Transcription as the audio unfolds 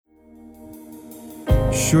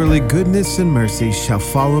Surely goodness and mercy shall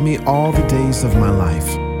follow me all the days of my life,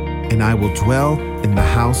 and I will dwell in the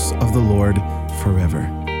house of the Lord forever.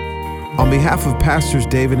 On behalf of Pastors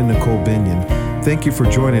David and Nicole Binion, thank you for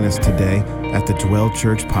joining us today at the Dwell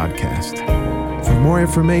Church Podcast. For more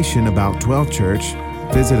information about Dwell Church,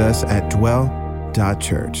 visit us at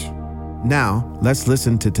dwell.church. Now, let's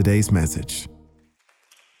listen to today's message.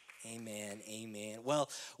 Amen. Well,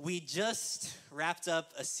 we just wrapped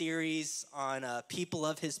up a series on people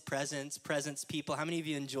of his presence people. How many of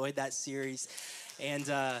you enjoyed that series? And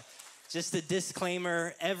just a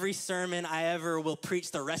disclaimer, every sermon I ever will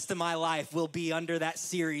preach the rest of my life will be under that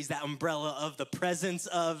series, that umbrella of the presence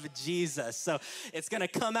of Jesus. So it's going to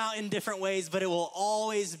come out in different ways, but it will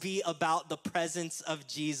always be about the presence of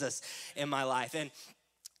Jesus in my life. And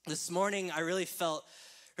this morning, I really felt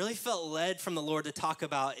led from the Lord to talk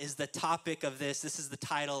about is the topic of this. This is the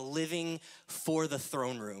title, Living for the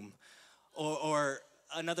Throne Room. Or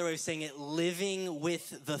another way of saying it, living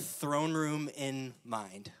with the throne room in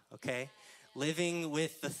mind, okay? Living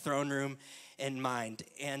with the throne room in mind.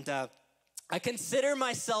 And I consider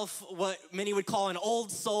myself what many would call an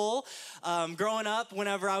old soul. Growing up,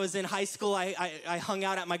 whenever I was in high school, I hung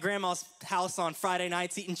out at my grandma's house on Friday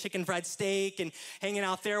nights eating chicken fried steak and hanging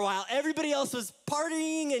out there while everybody else was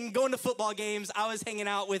partying and going to football games. I was hanging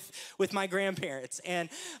out with my grandparents.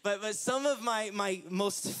 But some of my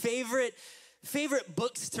most favorite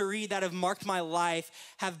books to read that have marked my life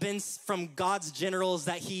have been from God's generals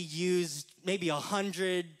that he used maybe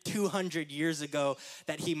 100, 200 years ago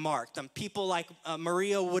that he marked. People like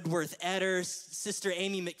Maria Woodworth-Etter, Sister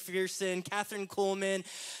Amy McPherson, Catherine Kuhlman.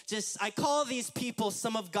 I call these people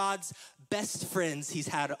some of God's best friends he's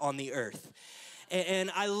had on the earth. And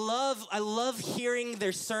I love hearing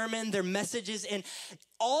their sermon, their messages, and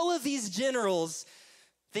all of these generals,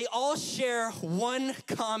 they all share one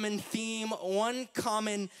common theme, one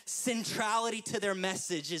common centrality to their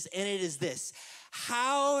messages, and it is this: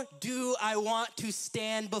 how do I want to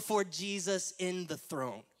stand before Jesus in the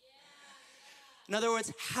throne? In other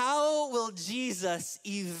words, how will Jesus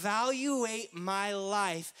evaluate my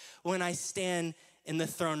life when I stand in the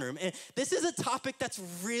throne room? And this is a topic that's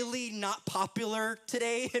really not popular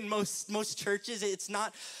today in most churches. It's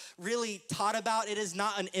not really taught about. It is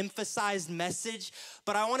not an emphasized message.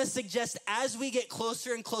 But I want to suggest as we get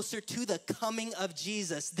closer and closer to the coming of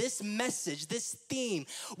Jesus, this message, this theme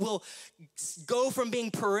will go from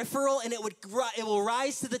being peripheral and it will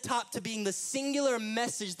rise to the top to being the singular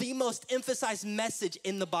message, the most emphasized message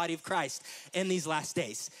in the body of Christ in these last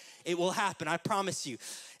days. It will happen, I promise you.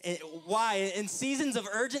 Why? In seasons of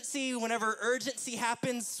urgency, whenever urgency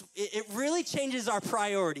happens, it really changes our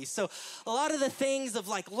priorities. So a lot of the things of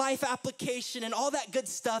like life application and all that good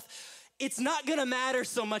stuff, it's not gonna matter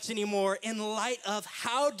so much anymore in light of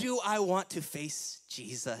how do I want to face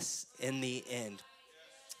Jesus in the end.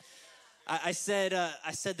 I said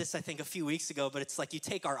this, I think, a few weeks ago, but it's like you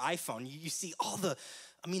take our iPhone, you see all the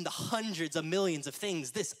hundreds of millions of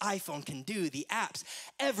things this iPhone can do, the apps,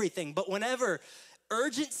 everything. But whenever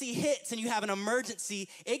urgency hits and you have an emergency,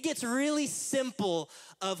 it gets really simple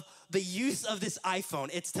of the use of this iPhone.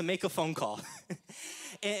 It's to make a phone call.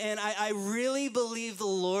 And I really believe the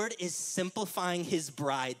Lord is simplifying his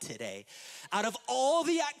bride today. Out of all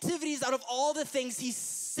the activities, out of all the things, he's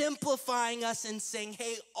simplifying us and saying,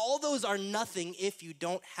 hey, all those are nothing if you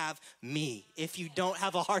don't have me, if you don't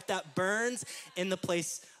have a heart that burns in the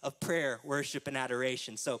place of prayer, worship, and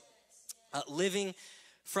adoration. So living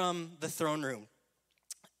from the throne room.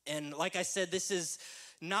 And like I said, this is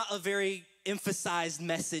not a very emphasized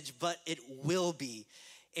message, but it will be.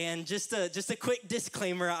 And just a quick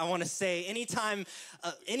disclaimer I want to say, anytime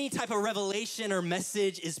any type of revelation or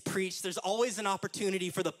message is preached, there's always an opportunity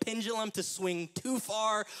for the pendulum to swing too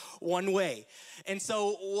far one way. And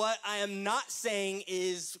so what I am not saying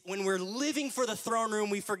is when we're living for the throne room,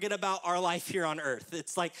 we forget about our life here on earth.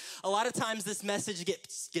 It's like a lot of times this message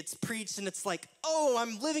gets preached and it's like, oh,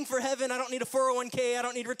 I'm living for heaven. I don't need a 401k. I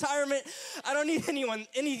don't need retirement. I don't need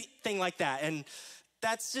anything like that. And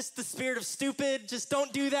that's just the spirit of stupid. Just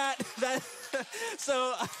don't do that.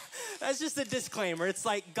 So that's just a disclaimer. It's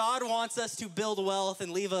like God wants us to build wealth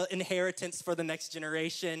and leave an inheritance for the next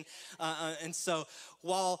generation. And so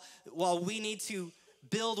while we need to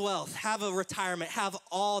build wealth, have a retirement, have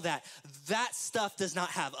all that stuff does not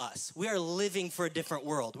have us. We are living for a different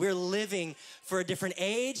world. We're living for a different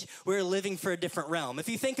age. We're living for a different realm. If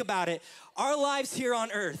you think about it, our lives here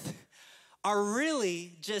on earth are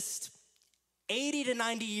really just 80 to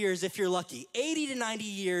 90 years, if you're lucky, 80 to 90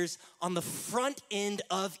 years on the front end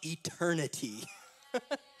of eternity.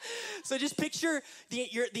 So just picture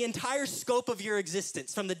the entire scope of your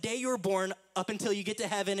existence from the day you were born up until you get to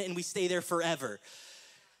heaven and we stay there forever.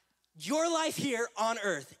 Your life here on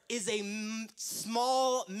earth is a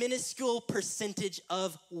small, minuscule percentage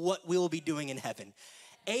of what we'll be doing in heaven.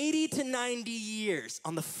 80 to 90 years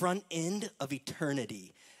on the front end of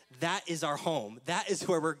eternity. That is our home. That is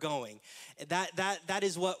where we're going. That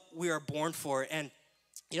is what we are born for. And,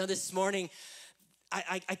 this morning,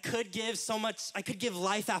 I could give so much, I could give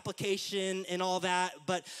life application and all that,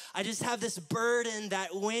 but I just have this burden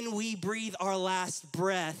that when we breathe our last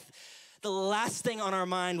breath, the last thing on our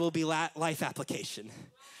mind will be life application.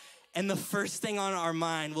 And the first thing on our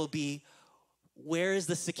mind will be, where is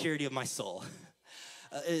the security of my soul?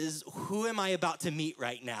 Who am I about to meet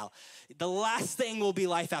right now? The last thing will be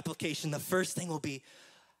life application. The first thing will be,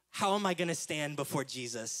 how am I gonna stand before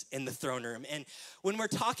Jesus in the throne room? And when we're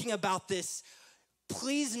talking about this,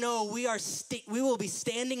 please know we will be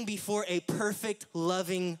standing before a perfect,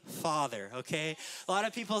 loving Father, okay? A lot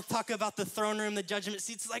of people talk about the throne room, the judgment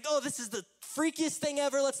seats, like, oh, this is the freakiest thing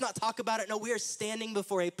ever, let's not talk about it. No, we are standing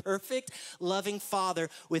before a perfect, loving Father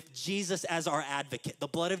with Jesus as our advocate. The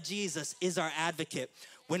blood of Jesus is our advocate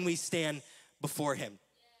when we stand before him.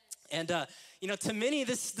 And, to many,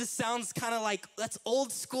 this sounds kind of like, that's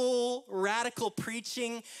old school, radical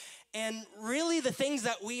preaching. And really the things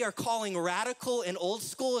that we are calling radical and old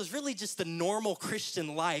school is really just the normal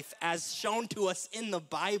Christian life as shown to us in the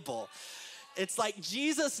Bible. It's like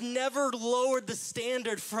Jesus never lowered the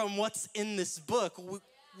standard from what's in this book.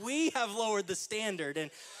 We have lowered the standard. And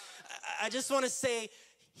I just want to say,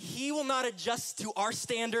 he will not adjust to our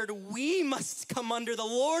standard. We must come under the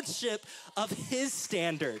lordship of his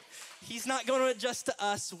standard. He's not going to adjust to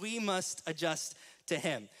us. We must adjust to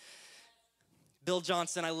him. Bill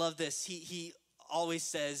Johnson, I love this. He always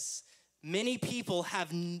says, many people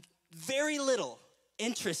have very little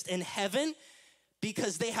interest in heaven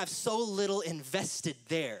because they have so little invested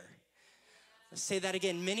there. Let's say that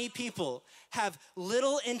again. Many people have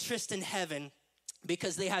little interest in heaven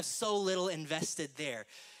because they have so little invested there.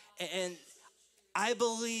 And I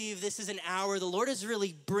believe this is an hour, the Lord is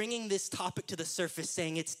really bringing this topic to the surface,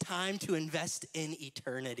 saying it's time to invest in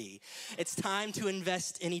eternity. It's time to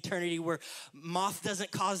invest in eternity where moth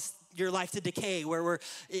doesn't cause your life to decay, where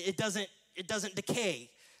it doesn't decay.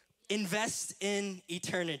 Invest in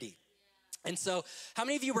eternity. And so, how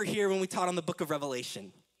many of you were here when we taught on the book of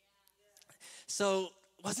Revelation? So,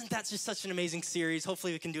 wasn't that just such an amazing series?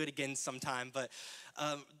 Hopefully we can do it again sometime, but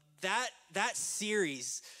that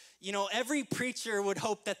series, every preacher would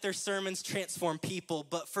hope that their sermons transform people,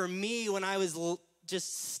 but for me, when I was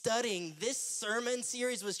just studying, this sermon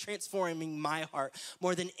series was transforming my heart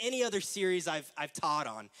more than any other series I've taught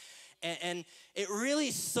on. And it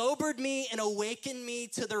really sobered me and awakened me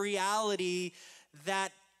to the reality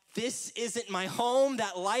that this isn't my home,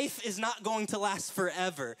 that life is not going to last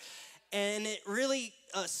forever. And it really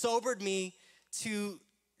sobered me to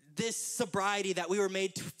this sobriety that we were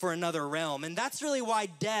made for another realm. And that's really why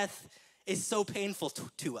death is so painful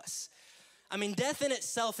to us. I mean, death in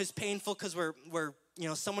itself is painful because we're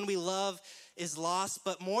someone we love is lost.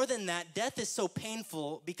 But more than that, death is so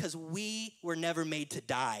painful because we were never made to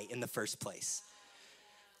die in the first place.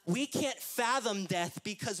 We can't fathom death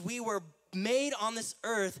because we were made on this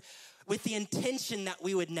earth with the intention that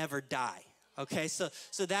we would never die. Okay, so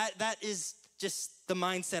that is just the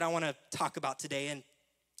mindset I want to talk about today. And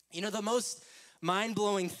the most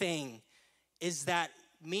mind-blowing thing is that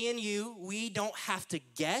me and you, we don't have to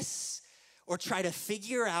guess or try to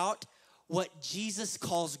figure out what Jesus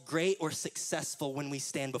calls great or successful when we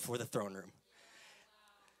stand before the throne room.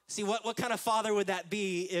 See, what kind of father would that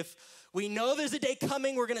be if we know there's a day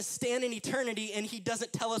coming, we're gonna stand in eternity, and he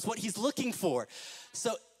doesn't tell us what he's looking for?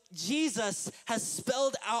 So Jesus has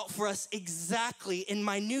spelled out for us exactly in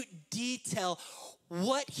minute detail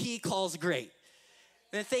what he calls great.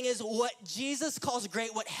 And the thing is, what Jesus calls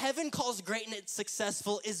great, what heaven calls great and it's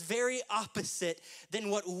successful is very opposite than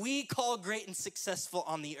what we call great and successful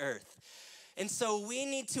on the earth. And so we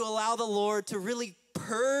need to allow the Lord to really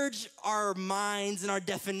purge our minds and our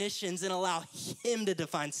definitions and allow him to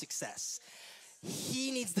define success.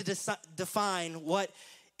 He needs to define what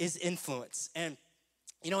is influence. And,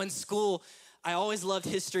 in school, I always loved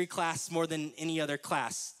history class more than any other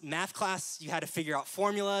class. Math class, you had to figure out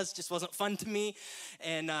formulas, just wasn't fun to me.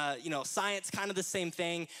 And, science, kind of the same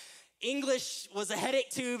thing. English was a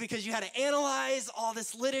headache too because you had to analyze all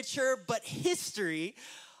this literature, but history,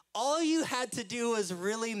 all you had to do was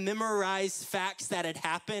really memorize facts that had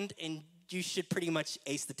happened and you should pretty much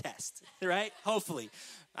ace the test, right? Hopefully.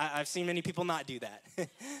 I've seen many people not do that.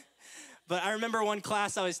 But I remember one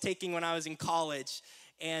class I was taking when I was in college,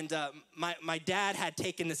 And my dad had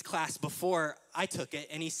taken this class before I took it,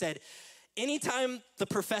 and he said, anytime the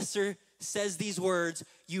professor says these words,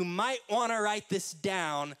 you might want to write this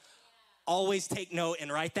down, always take note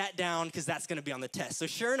and write that down because that's going to be on the test. So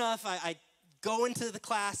sure enough, I go into the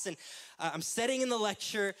class, and I'm sitting in the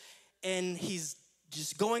lecture, and he's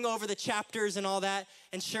just going over the chapters and all that,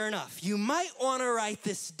 and sure enough, you might want to write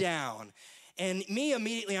this down. And me,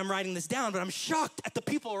 immediately, I'm writing this down, but I'm shocked at the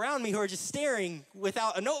people around me who are just staring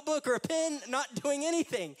without a notebook or a pen, not doing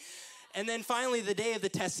anything. And then finally, the day of the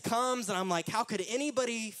test comes, and I'm like, how could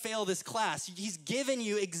anybody fail this class? He's given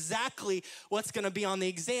you exactly what's going to be on the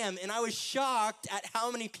exam. And I was shocked at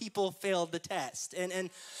how many people failed the test. And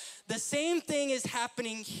the same thing is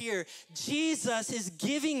happening here. Jesus is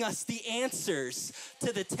giving us the answers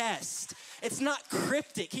to the test. It's not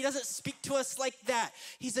cryptic. He doesn't speak to us like that.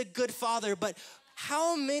 He's a good father, but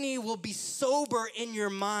how many will be sober in your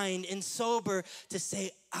mind and sober to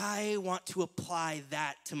say, I want to apply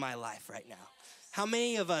that to my life right now? How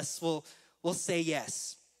many of us will say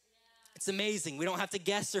yes? It's amazing. We don't have to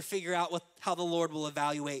guess or figure out how the Lord will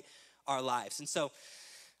evaluate our lives. And so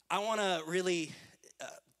I want to really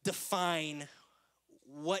define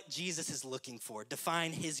what Jesus is looking for,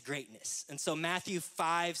 define his greatness. And so Matthew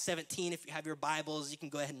 5:17, if you have your Bibles, you can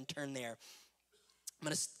go ahead and turn there. I'm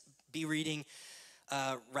going to be reading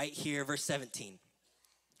right here, verse 17.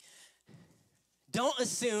 Don't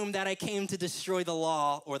assume that I came to destroy the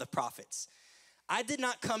law or the prophets. I did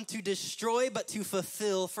not come to destroy, but to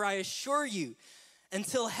fulfill, for I assure you,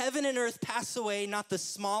 until heaven and earth pass away, not the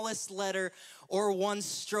smallest letter or one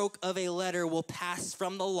stroke of a letter will pass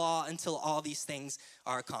from the law until all these things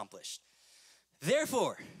are accomplished.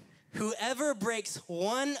 Therefore, whoever breaks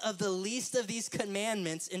one of the least of these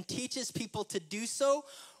commandments and teaches people to do so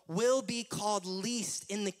will be called least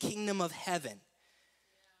in the kingdom of heaven.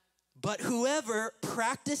 But whoever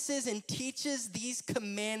practices and teaches these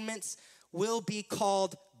commandments will be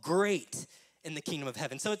called great in the kingdom of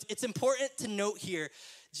heaven. So it's important to note here,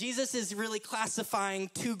 Jesus is really classifying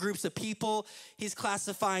two groups of people. He's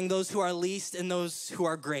classifying those who are least and those who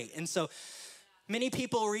are great. And so many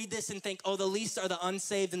people read this and think, oh, the least are the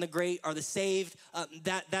unsaved and the great are the saved.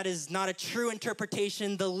 That is not a true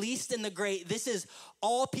interpretation. The least and the great, this is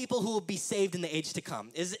all people who will be saved in the age to come.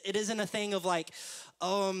 It isn't a thing of like,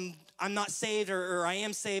 I'm not saved or I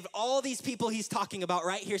am saved. All these people he's talking about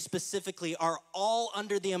right here specifically are all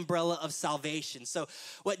under the umbrella of salvation. So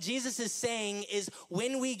what Jesus is saying is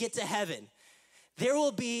when we get to heaven, there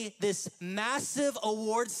will be this massive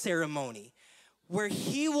award ceremony where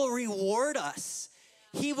he will reward us.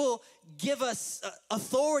 He will give us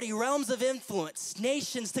authority, realms of influence,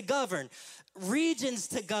 nations to govern, regions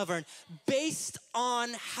to govern, based on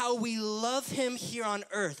how we love him here on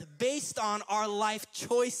earth, based on our life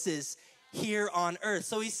choices here on earth.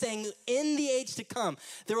 So he's saying in the age to come,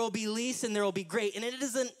 there will be least and there will be great. And it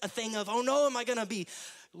isn't a thing of, oh no, am I gonna be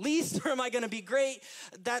least or am I gonna be great?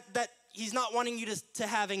 That he's not wanting you to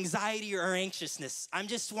have anxiety or anxiousness. I'm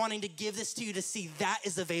just wanting to give this to you to see that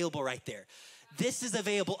is available right there. This is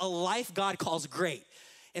available, a life God calls great.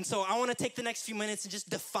 And so I want to take the next few minutes and just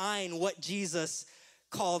define what Jesus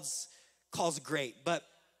calls great. But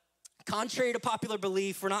contrary to popular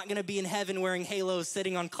belief, we're not going to be in heaven wearing halos,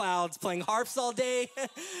 sitting on clouds, playing harps all day.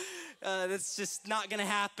 That's just not going to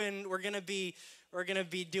happen. We're going to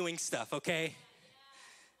be doing stuff, okay?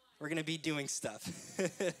 We're going to be doing stuff.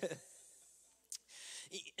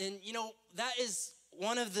 And you know, that is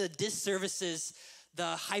one of the disservices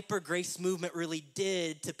the hyper grace movement really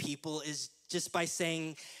did to people, is just by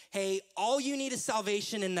saying, hey, all you need is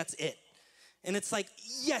salvation and that's it. And it's like,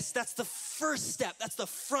 yes, that's the first step. That's the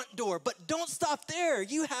front door. But don't stop there.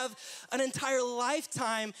 You have an entire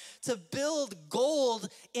lifetime to build gold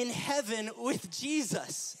in heaven with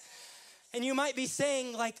Jesus. And you might be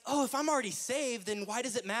saying like, oh, if I'm already saved, then why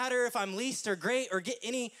does it matter if I'm least or great or get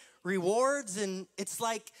any rewards? And it's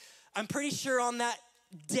like, I'm pretty sure on that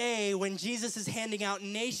day when Jesus is handing out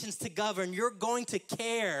nations to govern, you're going to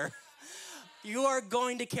care. You are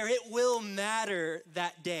going to care. It will matter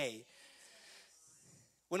that day.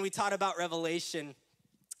 When we taught about Revelation,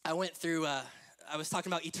 I went through, I was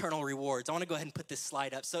talking about eternal rewards. I want to go ahead and put this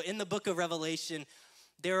slide up. So in the book of Revelation,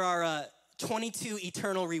 there are 22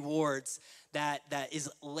 eternal rewards that is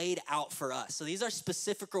laid out for us. So these are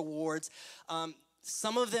specific rewards.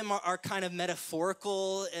 Some of them are kind of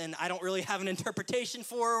metaphorical, and I don't really have an interpretation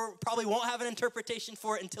for, probably won't have an interpretation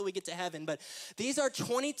for it until we get to heaven. But these are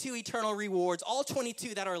 22 eternal rewards, all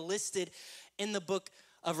 22 that are listed in the book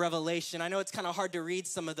of Revelation. I know it's kind of hard to read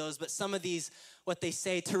some of those, but some of these, what they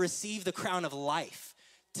say, to receive the crown of life,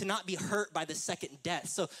 to not be hurt by the second death.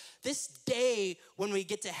 So this day when we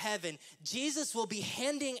get to heaven, Jesus will be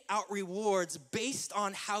handing out rewards based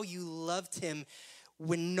on how you loved him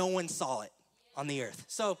when no one saw it on the earth.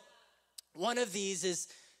 So one of these is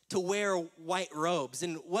to wear white robes.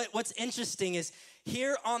 And what's interesting is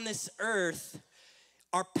here on this earth,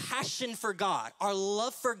 our passion for God, our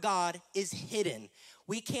love for God is hidden.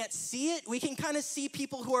 We can't see it. We can kind of see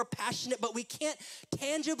people who are passionate, but we can't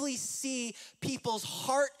tangibly see people's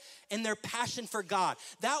heart and their passion for God.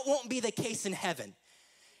 That won't be the case in heaven.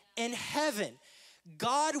 In heaven,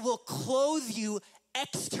 God will clothe you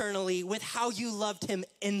externally with how you loved him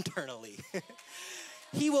internally.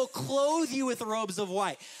 He will clothe you with robes of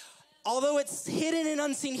white. Although it's hidden and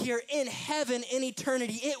unseen here, in heaven, in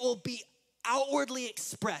eternity, it will be outwardly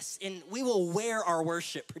expressed, and we will wear our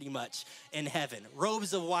worship pretty much in heaven.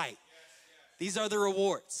 Robes of white. These are the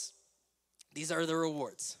rewards. These are the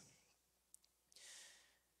rewards.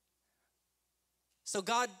 So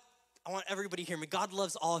God, I want everybody to hear me. God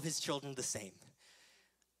loves all of his children the same,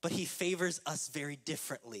 but he favors us very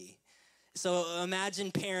differently. So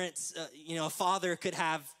imagine parents, a father could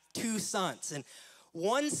have two sons, and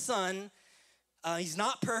one son, he's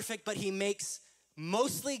not perfect, but he makes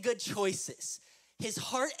mostly good choices. His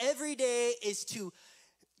heart every day is to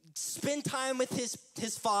spend time with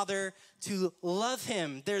his father, to love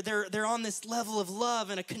him. They're on this level of love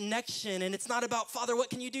and a connection, and it's not about, Father, what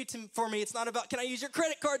can you do for me? It's not about, can I use your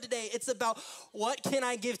credit card today? It's about, what can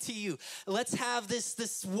I give to you? Let's have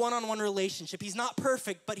this one-on-one relationship. He's not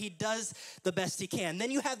perfect, but he does the best he can.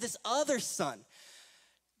 Then you have this other son.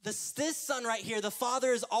 This son right here, the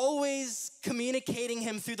father is always communicating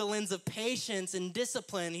him through the lens of patience and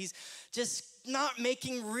discipline. He's just not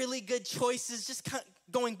making really good choices, just kind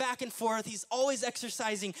of going back and forth. He's always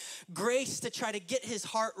exercising grace to try to get his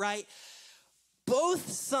heart right. Both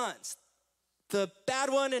sons, the bad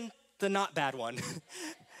one and the not bad one,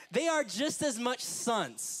 they are just as much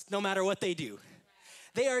sons no matter what they do.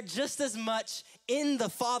 They are just as much in the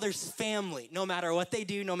Father's family, no matter what they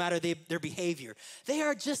do, no matter their behavior. They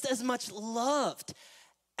are just as much loved,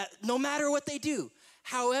 no matter what they do.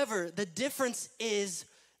 However, the difference is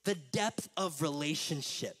the depth of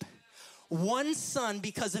relationship. One son,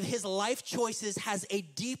 because of his life choices, has a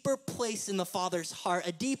deeper place in the Father's heart,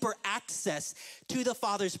 a deeper access to the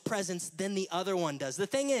Father's presence than the other one does. The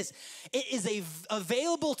thing is, it is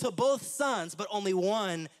available to both sons, but only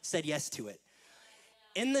one said yes to it.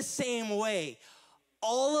 In the same way,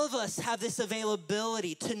 all of us have this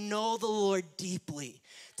availability to know the Lord deeply,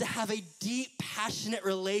 to have a deep, passionate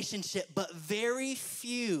relationship, but very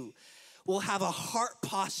few will have a heart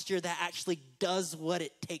posture that actually does what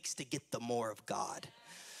it takes to get the more of God.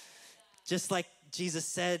 Just like Jesus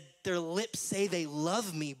said, their lips say they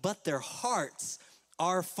love me, but their hearts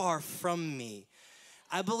are far from me.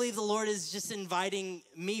 I believe the Lord is just inviting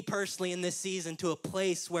me personally in this season to a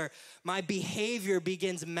place where my behavior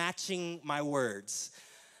begins matching my words.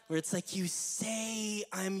 Where it's like, you say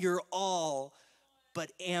I'm your all,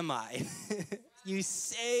 but am I? You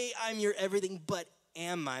say I'm your everything, but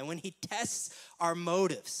am I? When he tests our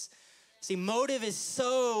motives. See, motive is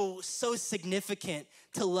so significant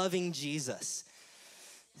to loving Jesus.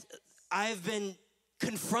 I've been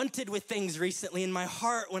confronted with things recently in my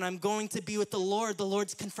heart when I'm going to be with the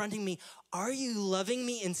Lord's confronting me. Are you loving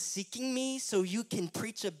me and seeking me so you can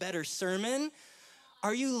preach a better sermon?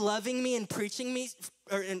 Are you loving me and preaching me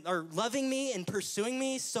or loving me and pursuing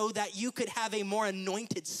me so that you could have a more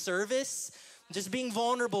anointed service? Just being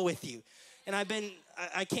vulnerable with you. And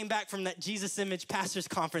I came back from that Jesus Image Pastors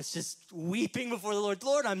Conference just weeping before the Lord.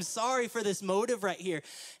 Lord, I'm sorry for this motive right here.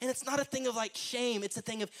 And it's not a thing of like shame. It's a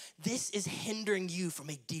thing of, this is hindering you from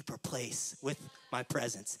a deeper place with my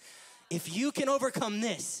presence. If you can overcome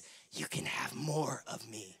this, you can have more of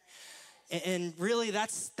me. And really,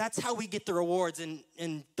 that's how we get the rewards.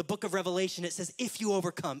 In the book of Revelation, it says, if you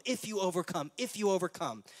overcome,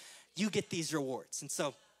 you get these rewards. And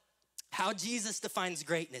so, how Jesus defines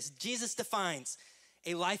greatness. Jesus defines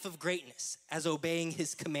a life of greatness as obeying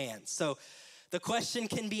his commands. So the question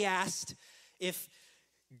can be asked, if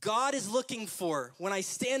God is looking for, when I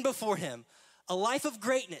stand before him, a life of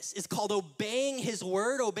greatness is called obeying his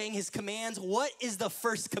word, obeying his commands. What is the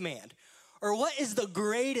first command? Or what is the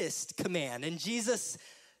greatest command? And Jesus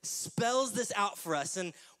spells this out for us.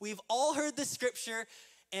 And we've all heard this scripture.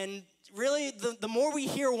 And really, the more we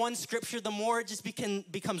hear one scripture, the more it just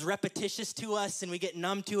becomes repetitious to us and we get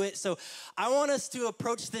numb to it. So I want us to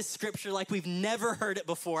approach this scripture like we've never heard it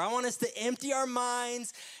before. I want us to empty our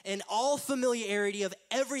minds and all familiarity of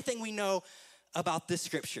everything we know about this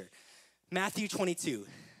scripture. Matthew 22.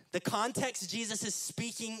 The context Jesus is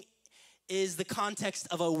speaking is the context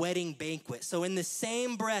of a wedding banquet. So in the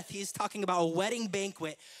same breath, he's talking about a wedding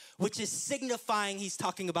banquet, which is signifying he's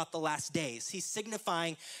talking about the last days. He's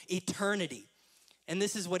signifying eternity. And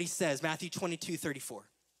this is what he says, Matthew 22:34.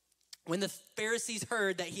 When the Pharisees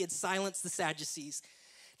heard that he had silenced the Sadducees,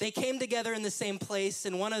 they came together in the same place,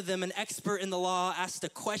 and one of them, an expert in the law, asked a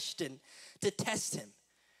question to test him.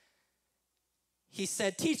 He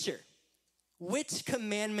said, "Teacher, which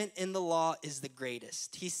commandment in the law is the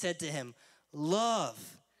greatest?" He said to him,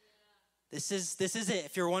 "Love." This is it.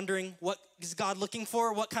 If you're wondering what is God looking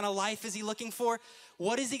for, what kind of life is he looking for?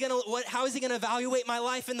 How is he gonna evaluate my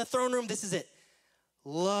life in the throne room? This is it.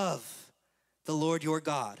 Love the Lord your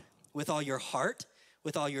God with all your heart,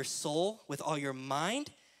 with all your soul, with all your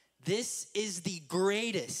mind. This is the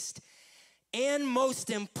greatest and most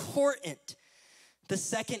important. The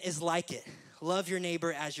second is like it. Love your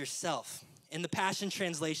neighbor as yourself. In the Passion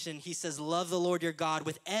Translation, he says, love the Lord your God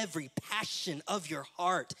with every passion of your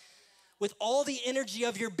heart, with all the energy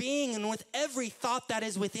of your being, and with every thought that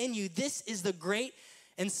is within you. This is the great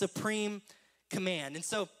and supreme command. And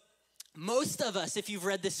so most of us, if you've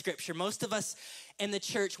read this scripture, most of us in the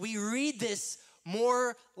church, we read this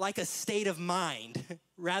more like a state of mind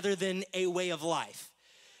rather than a way of life.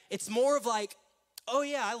 It's more of like, oh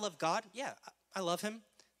yeah, I love God. Yeah, I love him.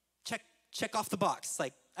 Check off the box.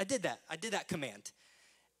 Like, I did that command.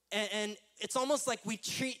 And it's almost like we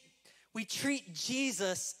treat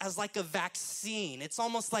Jesus as like a vaccine. It's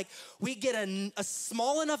almost like we get a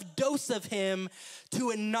small enough dose of him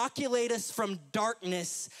to inoculate us from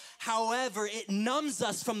darkness. However, it numbs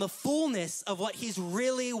us from the fullness of what he's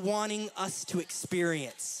really wanting us to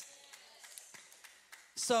experience.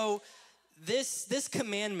 So this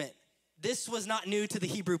commandment, this was not new to the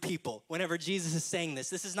Hebrew people. Whenever Jesus is saying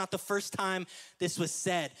this is not the first time this was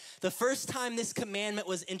said. The first time this commandment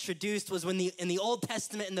was introduced was when in the Old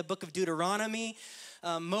Testament, in the book of Deuteronomy,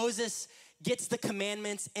 Moses gets the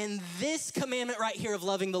commandments, and this commandment right here of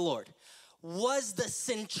loving the Lord was the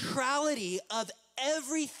centrality of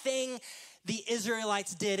everything the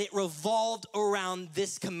Israelites did. It revolved around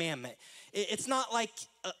this commandment. It's not like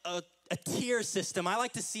a tier system. I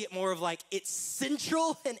like to see it more of like it's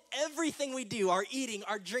central, and everything we do, our eating,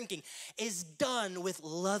 our drinking, is done with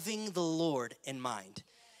loving the Lord in mind.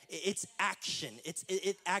 It's action.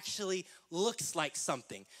 It actually looks like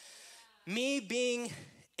something. Me being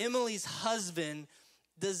Emily's husband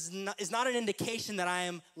is not an indication that I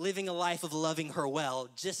am living a life of loving her well,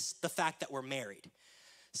 just the fact that we're married.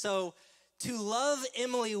 So to love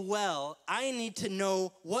Emily well, I need to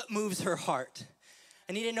know what moves her heart.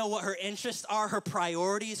 I need to know what her interests are, her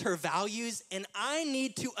priorities, her values, and I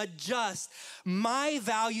need to adjust my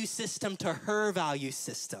value system to her value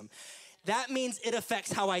system. That means it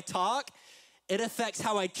affects how I talk, it affects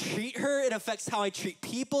how I treat her, it affects how I treat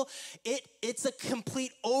people. It's a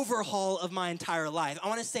complete overhaul of my entire life. I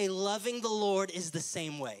wanna say loving the Lord is the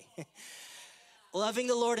same way. Loving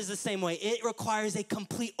the Lord is the same way. It requires a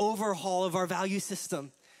complete overhaul of our value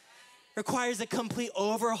system. It requires a complete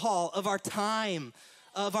overhaul of our time,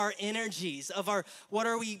 of our energies, of what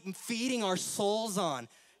are we feeding our souls on.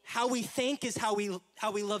 How we think is how we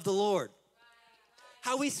love the Lord.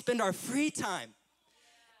 How we spend our free time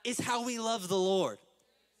is how we love the Lord.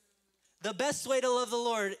 The best way to love the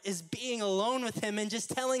Lord is being alone with him and just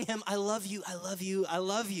telling him, I love you, I love you, I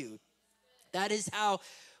love you. That is how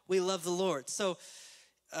we love the Lord. So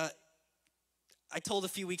I told a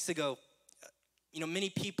few weeks ago, many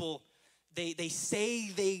people, they say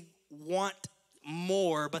they want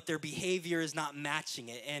more, but their behavior is not matching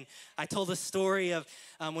it. And I told a story of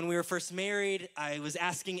when we were first married, I was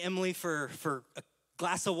asking Emily for a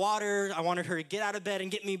glass of water. I wanted her to get out of bed and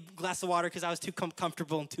get me a glass of water because I was too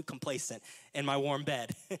comfortable and too complacent in my warm bed.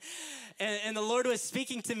 and the Lord was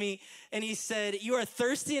speaking to me, and he said, you are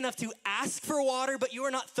thirsty enough to ask for water, but you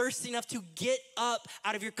are not thirsty enough to get up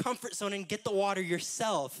out of your comfort zone and get the water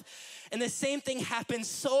yourself. And the same thing happens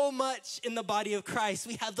so much in the body of Christ.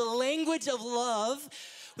 We have the language of love.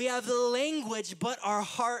 We have the language, but our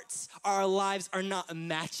hearts, our lives are not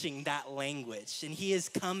matching that language. And he is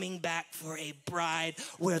coming back for a bride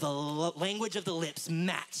where the language of the lips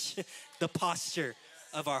match the posture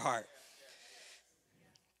of our heart.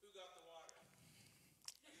 Who got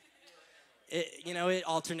the water? It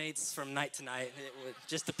alternates from night to night. It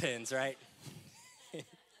just depends, right?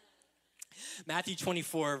 Matthew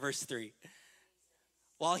 24, verse 3.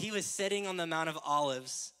 While he was sitting on the Mount of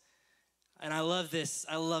Olives, and I love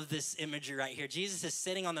this imagery right here. Jesus is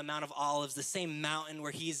sitting on the Mount of Olives, the same mountain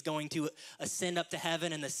where he's going to ascend up to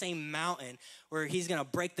heaven, and the same mountain where he's gonna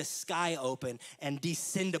break the sky open and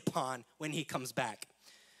descend upon when he comes back.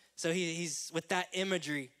 So he's with that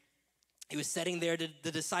imagery, He was sitting there.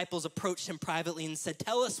 The disciples approached him privately and said,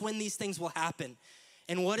 "Tell us when these things will happen.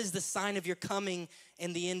 And what is the sign of your coming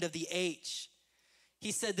and the end of the age?"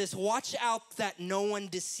 He said this, "Watch out that no one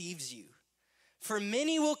deceives you. For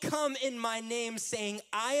many will come in my name saying,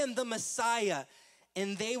 'I am the Messiah,'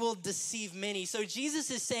 and they will deceive many." So Jesus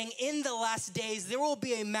is saying in the last days, there will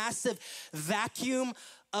be a massive vacuum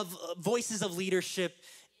of voices of leadership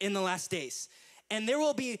in the last days. And there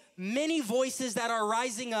will be many voices that are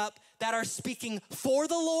rising up that are speaking for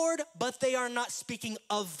the Lord, but they are not speaking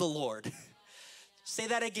of the Lord. Say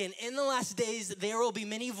that again. In the last days, there will be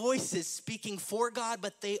many voices speaking for God,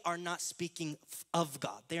 but they are not speaking of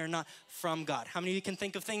God. They are not from God. How many of you can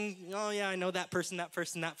think of things? Oh yeah, I know that person, that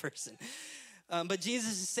person, that person. But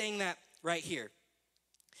Jesus is saying that right here.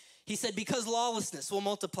 He said, because lawlessness will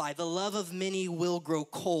multiply, the love of many will grow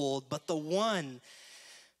cold, but the one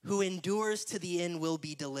who endures to the end will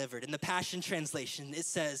be delivered. In the Passion Translation, it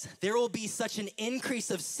says, there will be such an increase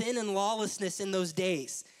of sin and lawlessness in those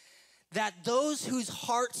days that those whose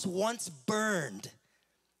hearts once burned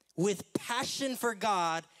with passion for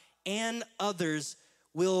God and others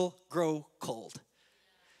will grow cold.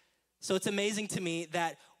 So it's amazing to me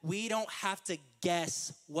that we don't have to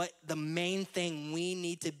guess what the main thing we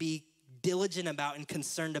need to be diligent about and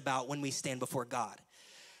concerned about when we stand before God.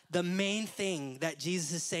 The main thing that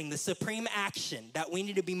Jesus is saying, the supreme action that we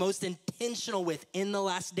need to be most intentional with in the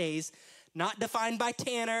last days, not defined by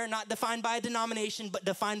Tanner, not defined by a denomination, but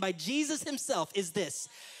defined by Jesus himself, is this: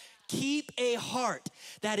 keep a heart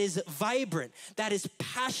that is vibrant, that is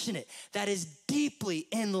passionate, that is deeply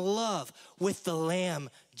in love with the Lamb,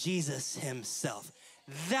 Jesus himself.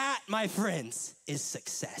 That, my friends, is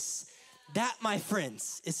success. That, my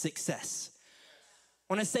friends, is success.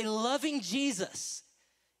 When I say loving Jesus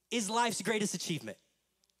is life's greatest achievement.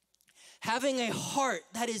 Having a heart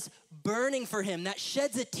that is burning for him, that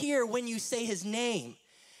sheds a tear when you say his name,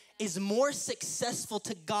 is more successful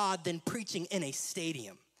to God than preaching in a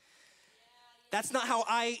stadium. That's not how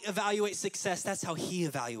I evaluate success. That's how he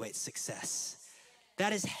evaluates success.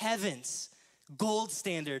 That is heaven's gold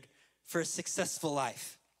standard for a successful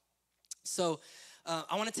life. So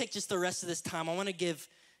I want to take just the rest of this time. I want to give,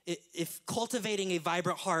 if cultivating a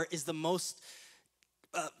vibrant heart is the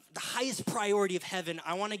highest priority of heaven,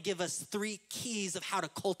 I want to give us 3 keys of how to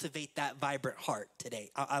cultivate that vibrant heart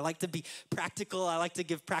today. I like to be practical. I like to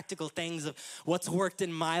give practical things of what's worked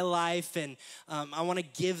in my life, and I want to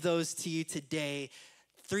give those to you today.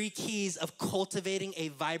 3 keys of cultivating a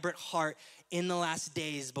vibrant heart in the last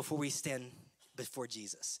days before we stand before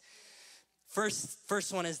Jesus.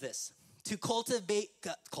 First one is this: to cultivate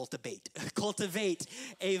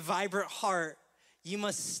a vibrant heart, you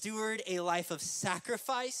must steward a life of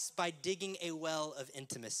sacrifice by digging a well of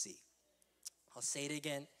intimacy. I'll say it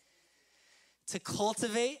again. To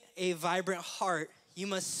cultivate a vibrant heart, you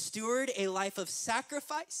must steward a life of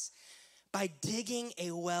sacrifice by digging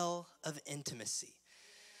a well of intimacy.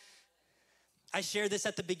 I shared this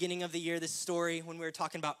at the beginning of the year, this story, when we were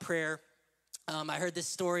talking about prayer. I heard this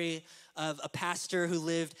story of a pastor who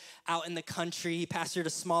lived out in the country. He pastored a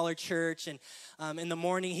smaller church, and in the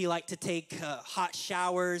morning he liked to take hot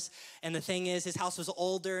showers. And the thing is, his house was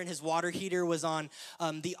older and his water heater was on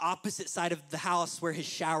the opposite side of the house where his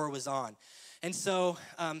shower was on. And so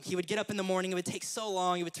he would get up in the morning. It would take so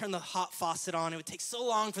long. He would turn the hot faucet on. It would take so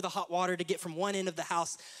long for the hot water to get from one end of the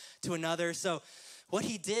house to another. So what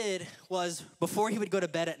he did was, before he would go to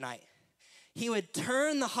bed at night, he would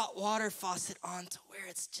turn the hot water faucet on to where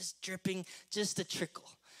it's just dripping just a trickle.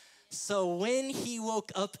 So when he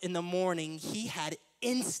woke up in the morning, he had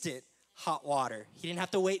instant hot water. He didn't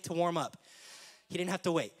have to wait to warm up. He didn't have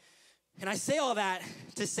to wait. And I say all that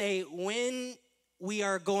to say, when we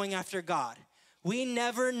are going after God, we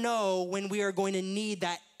never know when we are going to need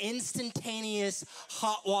that instantaneous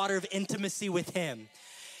hot water of intimacy with him.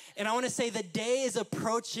 And I want to say the day is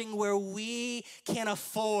approaching where we can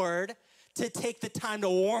afford to take the time to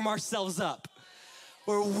warm ourselves up,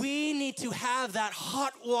 where we need to have that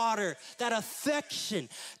hot water, that affection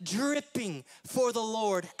dripping for the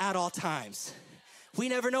Lord at all times. We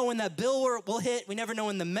never know when that bill will hit. We never know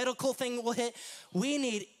when the medical thing will hit. We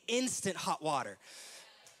need instant hot water.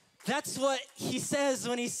 That's what he says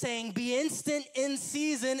when he's saying, be instant in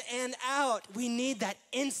season and out. We need that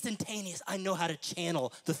instantaneous. I know how to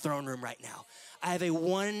channel the throne room right now. I have a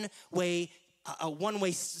one-way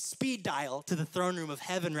speed dial to the throne room of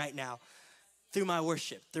heaven right now through my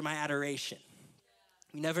worship, through my adoration.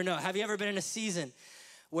 You never know. Have you ever been in a season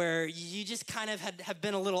where you just kind of have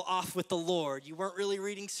been a little off with the Lord? You weren't really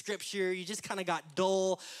reading scripture. You just kind of got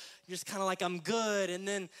dull. You're just kind of like, I'm good. And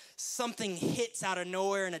then something hits out of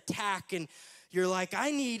nowhere, an attack, and you're like,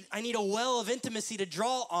 I need a well of intimacy to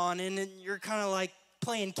draw on, and then you're kind of like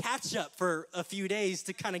playing catch up for a few days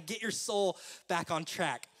to kind of get your soul back on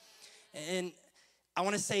track. And I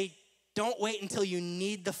want to say, don't wait until you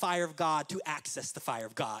need the fire of God to access the fire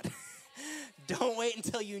of God. Don't wait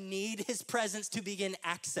until you need his presence to begin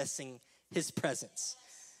accessing his presence.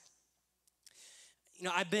 You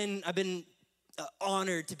know, I've been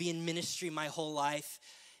honored to be in ministry my whole life,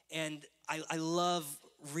 and I love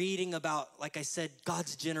reading about, like I said,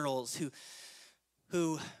 God's generals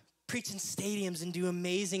who preach in stadiums and do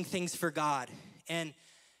amazing things for God. And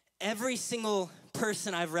every single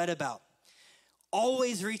person I've read about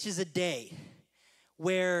always reaches a day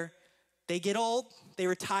where they get old, they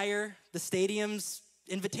retire, the stadiums,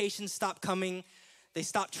 invitations stop coming, they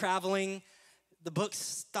stop traveling, the books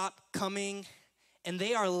stop coming, and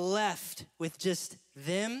they are left with just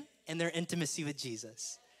them and their intimacy with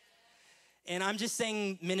Jesus. And I'm just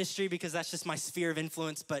saying ministry because that's just my sphere of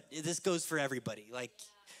influence, but this goes for everybody. Like,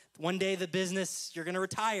 one day the business, you're gonna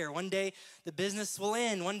retire. One day the business will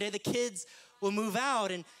end. One day the kids will move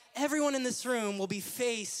out, and everyone in this room will be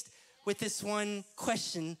faced with this one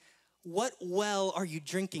question: what well are you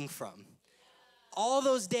drinking from? All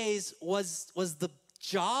those days, was the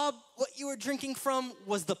job what you were drinking from?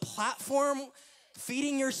 Was the platform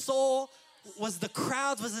feeding your soul? Was the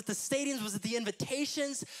crowds? Was it the stadiums? Was it the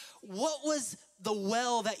invitations? What was the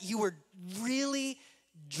well that you were really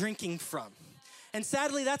drinking from? And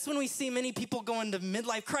sadly, that's when we see many people go into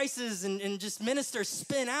midlife crisis and just ministers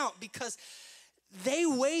spin out, because they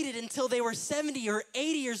waited until they were 70 or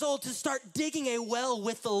 80 years old to start digging a well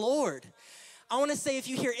with the Lord. I want to say, if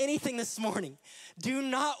you hear anything this morning, do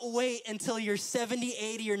not wait until you're 70,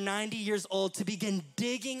 80, or 90 years old to begin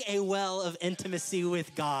digging a well of intimacy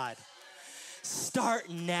with God. Start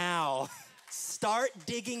now. Start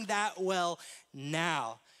digging that well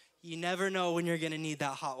now. You never know when you're going to need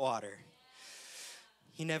that hot water.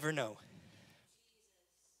 You never know.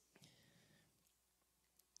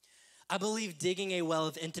 I believe digging a well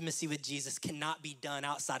of intimacy with Jesus cannot be done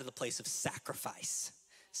outside of the place of sacrifice.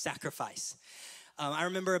 I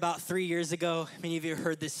remember about 3 years ago, many of you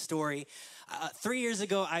heard this story. 3 years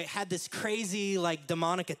ago, I had this crazy,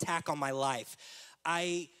 demonic attack on my life.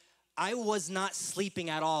 I was not sleeping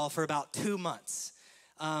at all for about 2 months.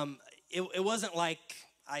 It wasn't like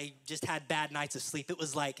I just had bad nights of sleep. It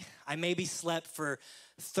was like I maybe slept for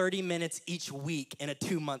 30 minutes each week in a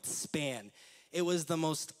 2-month span. It was the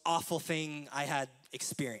most awful thing I had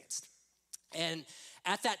experienced. And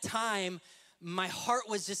at that time, my heart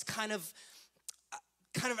was just kind of,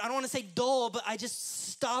 I don't want to say dull, but I just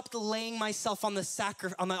stopped laying myself on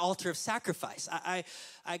the altar of sacrifice. I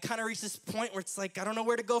kind of reached this point where it's like, I don't know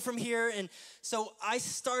where to go from here. And so I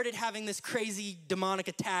started having this crazy demonic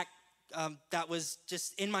attack that was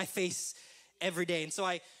just in my face every day. And so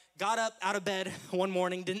I got up out of bed one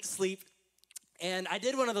morning, didn't sleep, and I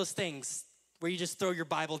did one of those things where you just throw your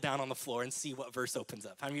Bible down on the floor and see what verse opens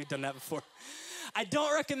up. How many of you have done that before? I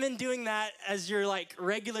don't recommend doing that as your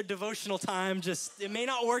regular devotional time. It may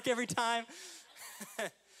not work every time.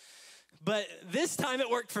 But this time it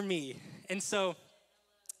worked for me. And so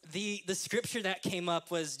the scripture that came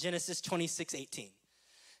up was Genesis 26:18.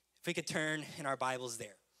 If we could turn in our Bibles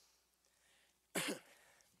there.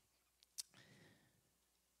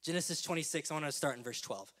 Genesis 26, I want to start in verse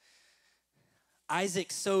 12.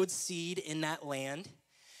 Isaac sowed seed in that land,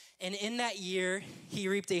 and in that year he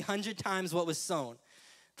reaped 100 times what was sown.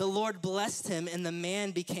 The Lord blessed him, and the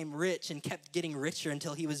man became rich and kept getting richer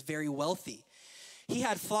until he was very wealthy. He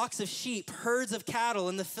had flocks of sheep, herds of cattle,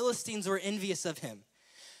 and the Philistines were envious of him.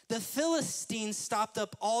 The Philistines stopped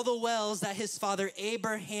up all the wells that his father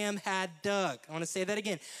Abraham had dug. I want to say that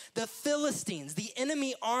again. The Philistines, the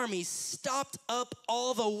enemy army, stopped up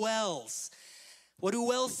all the wells. What do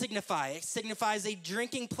wells signify? It signifies a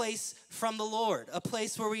drinking place from the Lord, a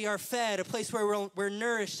place where we are fed, a place where we're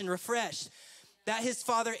nourished and refreshed, that his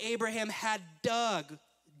father Abraham had dug.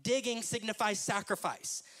 Digging signifies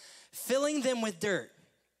sacrifice, filling them with dirt.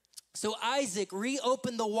 So Isaac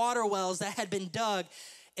reopened the water wells that had been dug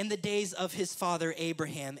in the days of his father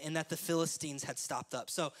Abraham, and that the Philistines had stopped up.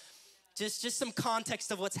 So just some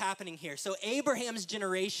context of what's happening here. So Abraham's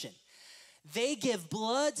generation, they give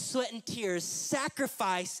blood, sweat, and tears,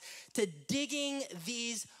 sacrifice to digging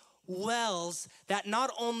these wells that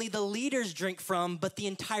not only the leaders drink from, but the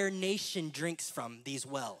entire nation drinks from these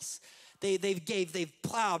wells. They've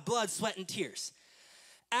plowed blood, sweat, and tears.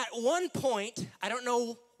 At one point, I don't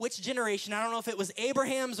know which generation, I don't know if it was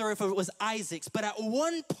Abraham's or if it was Isaac's, but at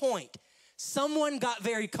one point, someone got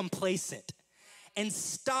very complacent and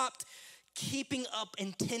stopped keeping up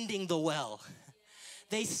and tending the well.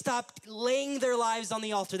 They stopped laying their lives on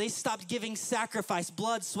the altar. They stopped giving sacrifice,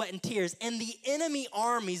 blood, sweat, and tears. And the enemy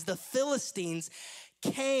armies, the Philistines,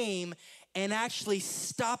 came and actually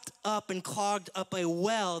stopped up and clogged up a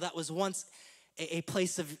well that was once a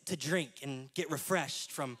place to drink and get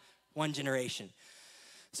refreshed from one generation.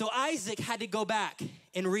 So Isaac had to go back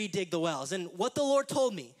and redig the wells. And what the Lord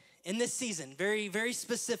told me in this season, very, very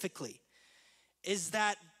specifically, is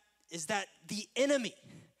that the enemy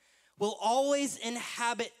will always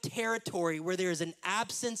inhabit territory where there is an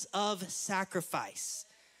absence of sacrifice.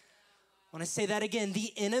 I want to say that again.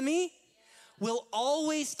 The enemy will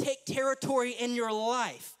always take territory in your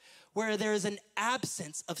life where there is an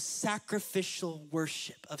absence of sacrificial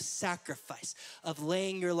worship, of sacrifice, of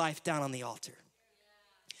laying your life down on the altar.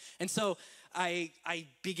 And so I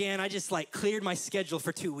just cleared my schedule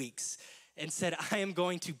for 2 weeks and said, I am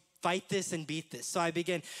going to fight this and beat this. So I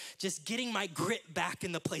began just getting my grit back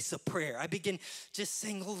in the place of prayer. I began just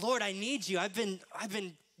saying, oh, Lord, I need you. I've been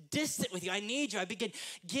distant with you. I need you. I began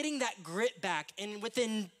getting that grit back. And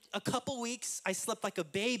within a couple weeks, I slept like a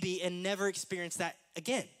baby and never experienced that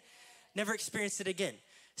again. Never experienced it again.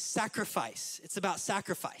 Sacrifice. It's about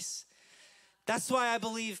sacrifice. That's why I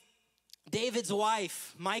believe David's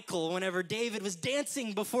wife, Michal, whenever David was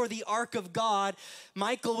dancing before the ark of God,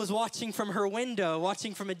 Michal was watching from her window,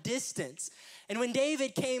 watching from a distance. And when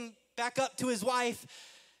David came back up to his wife,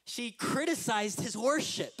 she criticized his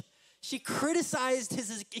worship. She criticized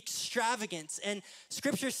his extravagance. And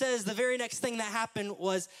scripture says the very next thing that happened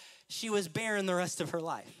was she was barren the rest of her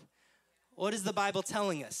life. What is the Bible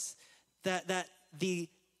telling us? That the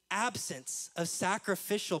absence of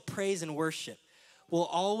sacrificial praise and worship will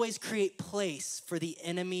always create place for the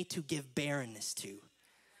enemy to give barrenness to.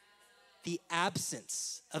 The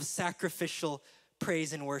absence of sacrificial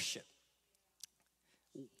praise and worship.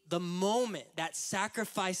 The moment that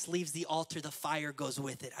sacrifice leaves the altar, the fire goes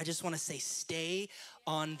with it. I just want to say, stay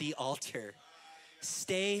on the altar.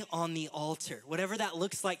 Stay on the altar. Whatever that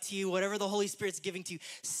looks like to you, whatever the Holy Spirit's giving to you,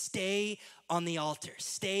 stay on the altar.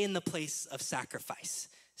 Stay in the place of sacrifice.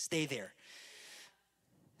 Stay there.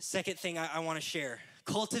 Second thing I want to share,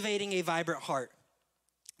 cultivating a vibrant heart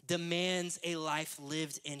demands a life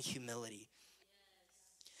lived in humility.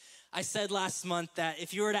 I said last month that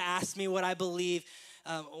if you were to ask me what I believe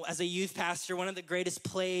as a youth pastor, one of the greatest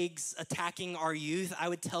plagues attacking our youth, I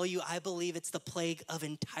would tell you I believe it's the plague of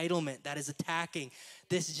entitlement that is attacking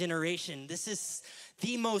this generation. This is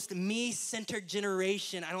the most me-centered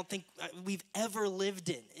generation I don't think we've ever lived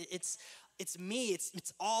in. It's me,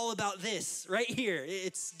 it's all about this right here.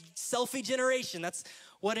 It's selfie generation, that's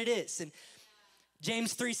what it is. And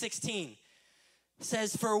James 3:16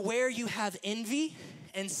 says, for where you have envy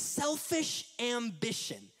and selfish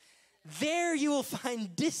ambition, there you will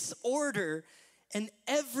find disorder and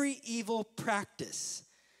every evil practice.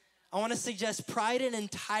 I want to suggest pride and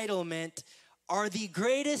entitlement are the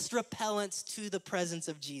greatest repellents to the presence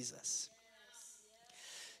of Jesus.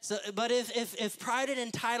 So, but if pride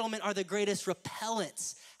and entitlement are the greatest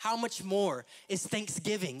repellents, how much more is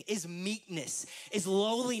thanksgiving, is meekness, is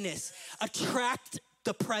lowliness attract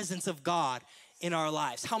the presence of God in our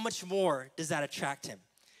lives? How much more does that attract him?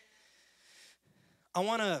 I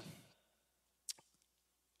want to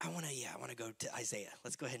go to Isaiah.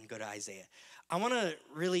 Let's go ahead and go to Isaiah. I want to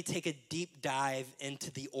really take a deep dive into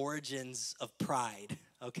the origins of pride,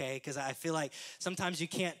 okay? Because I feel like sometimes you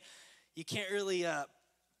can't really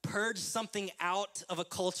purge something out of a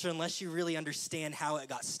culture unless you really understand how it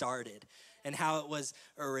got started and how it was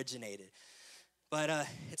originated. But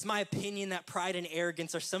it's my opinion that pride and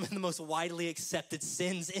arrogance are some of the most widely accepted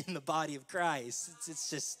sins in the body of Christ. It's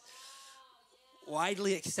just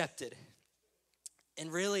widely accepted.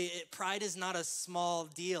 And really, pride is not a small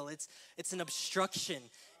deal. It's an obstruction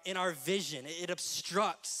in our vision. It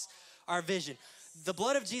obstructs our vision. The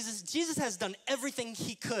blood of Jesus has done everything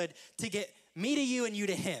he could to get me to you and you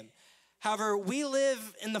to him. However, we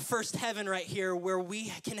live in the first heaven right here where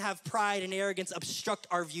we can have pride and arrogance obstruct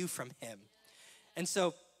our view from him. And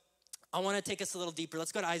so I want to take us a little deeper.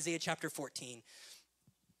 Let's go to Isaiah chapter 14. It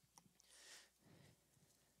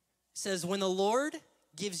says, when the Lord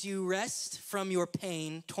gives you rest from your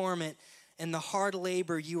pain, torment, and the hard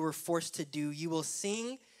labor you were forced to do, you will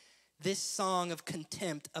sing this song of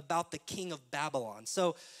contempt about the king of Babylon.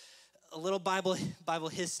 So a little Bible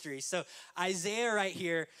history. So Isaiah right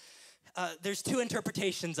here, there's two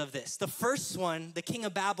interpretations of this. The first one, the king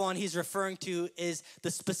of Babylon he's referring to is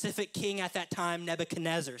the specific king at that time,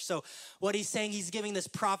 Nebuchadnezzar. So what he's saying, he's giving this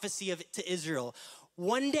prophecy to Israel.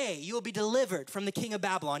 One day you will be delivered from the king of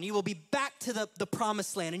Babylon. You will be back to the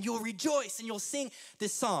promised land and you will rejoice and you'll sing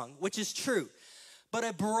this song, which is true. But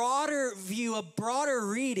a broader view, a broader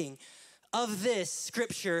reading of this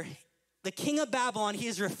scripture, the king of Babylon he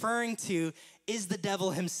is referring to is the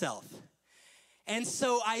devil himself. And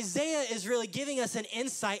so Isaiah is really giving us an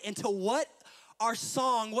insight into what our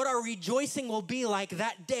song, what our rejoicing will be like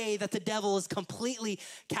that day that the devil is completely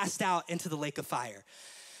cast out into the lake of fire.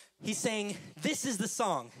 He's saying, this is the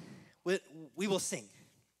song we will sing.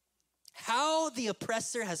 How the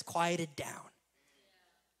oppressor has quieted down.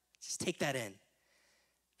 Just take that in.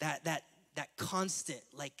 That constant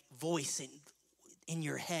like voice in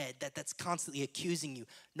your head that's constantly accusing you.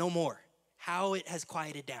 No more. How it has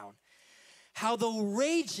quieted down. How the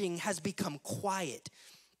raging has become quiet.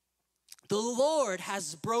 The Lord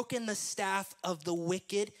has broken the staff of the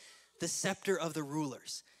wicked, the scepter of the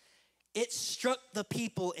rulers. It struck the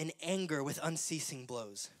people in anger with unceasing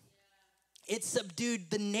blows. It subdued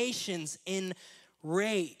the nations in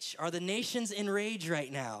rage. Are the nations in rage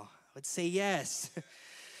right now? I would say yes.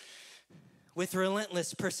 With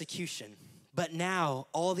relentless persecution. But now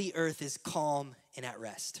all the earth is calm and at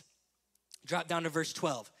rest. Drop down to verse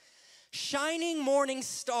 12. Shining morning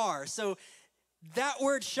star. So that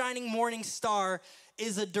word shining morning star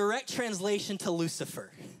is a direct translation to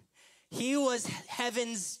Lucifer. He was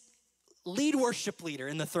heaven's lead worship leader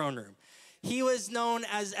in the throne room. He was known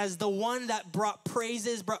as the one that brought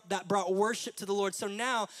praises, that brought worship to the Lord. So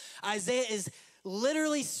now Isaiah is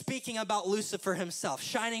literally speaking about Lucifer himself,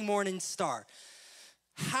 shining morning star.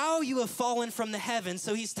 How you have fallen from the heavens.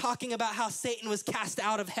 So he's talking about how Satan was cast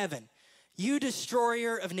out of heaven. You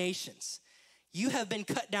destroyer of nations, you have been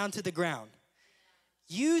cut down to the ground.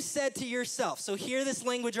 You said to yourself, so hear this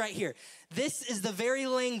language right here. This is the very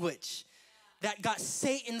language that got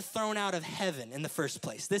Satan thrown out of heaven in the first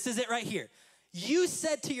place. This is it right here. You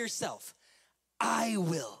said to yourself, I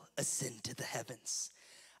will ascend to the heavens.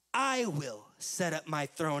 I will set up my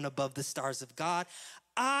throne above the stars of God.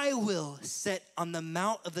 I will sit on the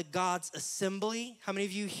mount of the God's assembly. How many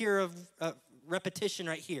of you hear a repetition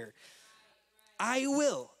right here? I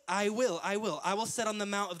will sit on the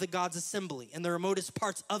mount of the God's assembly in the remotest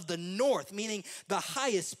parts of the north, meaning the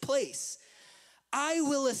highest place. I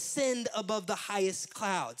will ascend above the highest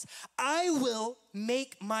clouds. I will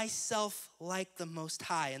make myself like the Most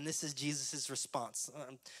High. And this is Jesus' response.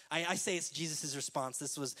 I say it's Jesus' response.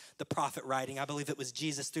 This was the prophet writing. I believe it was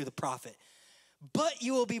Jesus through the prophet. But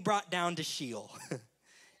you will be brought down to Sheol,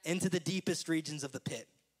 into the deepest regions of the pit.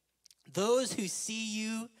 Those who see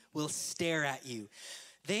you will stare at you.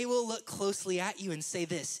 They will look closely at you and say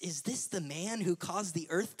this, is this the man who caused the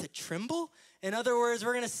earth to tremble? In other words,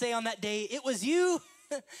 we're gonna say on that day, it was you.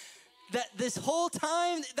 That this whole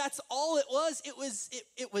time, that's all it was.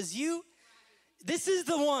 It was you. This is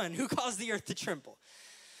the one who caused the earth to tremble.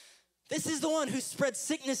 This is the one who spread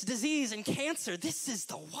sickness, disease, and cancer. This is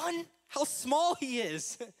the one. How small he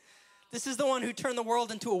is. This is the one who turned the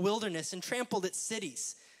world into a wilderness and trampled its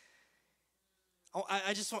cities.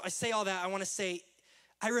 I say all that, I wanna say,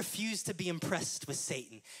 I refuse to be impressed with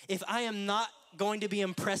Satan. If I am not going to be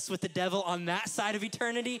impressed with the devil on that side of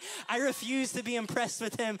eternity, I refuse to be impressed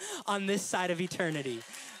with him on this side of eternity.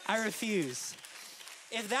 I refuse.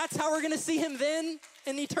 If that's how we're gonna see him then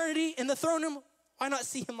in eternity, in the throne room, why not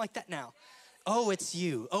see him like that now? Oh, it's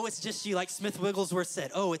you. Oh, it's just you, like Smith Wigglesworth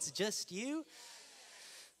said. Oh, it's just you?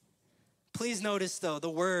 Please notice, though,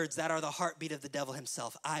 the words that are the heartbeat of the devil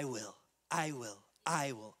himself. I will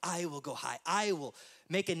go high. I will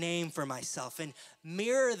make a name for myself. And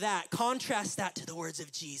mirror that, contrast that to the words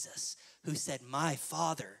of Jesus, who said, my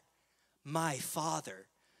Father, my Father,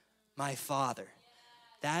 my Father.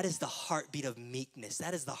 That is the heartbeat of meekness.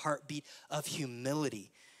 That is the heartbeat of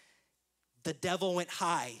humility. The devil went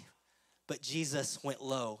high, but Jesus went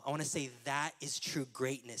low. I want to say that is true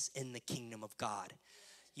greatness in the kingdom of God.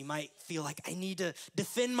 You might feel like, I need to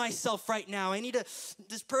defend myself right now.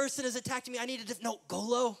 This person is attacking me. No, go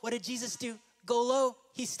low. What did Jesus do? Go low.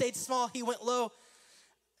 He stayed small. He went low.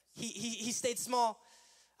 He stayed small.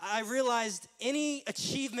 I realized any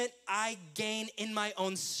achievement I gain in my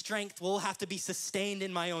own strength will have to be sustained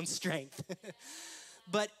in my own strength.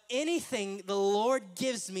 But anything the Lord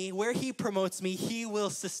gives me, where he promotes me, he will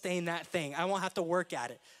sustain that thing. I won't have to work at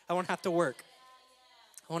it. I won't have to work.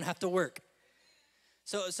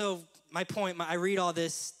 So my point, I read all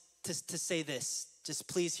this to say this. Just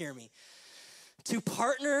please hear me. To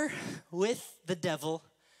partner with the devil,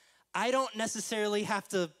 I don't necessarily have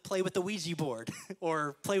to play with the Ouija board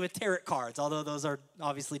or play with tarot cards, although those are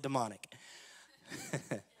obviously demonic.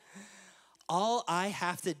 All I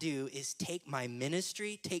have to do is take my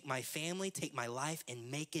ministry, take my family, take my life,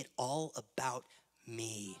 and make it all about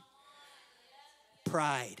me.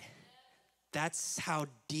 Pride. That's how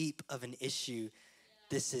deep of an issue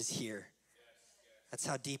this is here. That's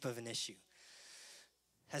how deep of an issue.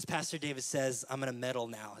 As Pastor David says, I'm gonna meddle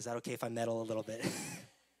now. Is that okay if I meddle a little bit?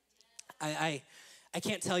 I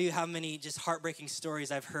can't tell you how many just heartbreaking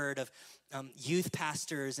stories I've heard of youth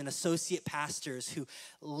pastors and associate pastors who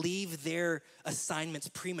leave their assignments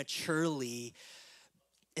prematurely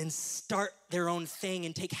and start their own thing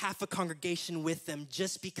and take half a congregation with them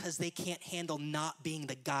just because they can't handle not being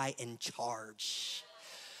the guy in charge.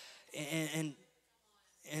 And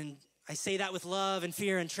I say that with love and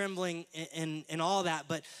fear and trembling and all that,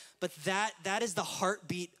 but that is the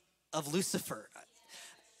heartbeat of Lucifer.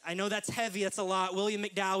 I know that's heavy, that's a lot. William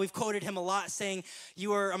McDowell, we've quoted him a lot saying,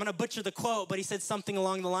 I'm gonna butcher the quote, but he said something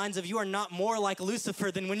along the lines of, you are not more like Lucifer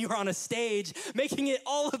than when you are on a stage, making it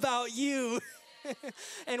all about you.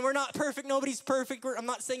 And we're not perfect, nobody's perfect. I'm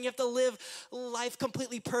not saying you have to live life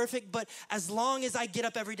completely perfect, but as long as I get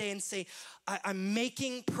up every day and say, I'm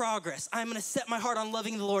making progress, I'm gonna set my heart on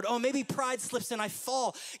loving the Lord. Oh, maybe pride slips in, I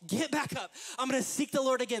fall, get back up. I'm gonna seek the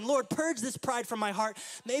Lord again. Lord, purge this pride from my heart.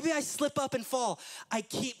 Maybe I slip up and fall. I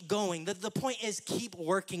keep going. The point is keep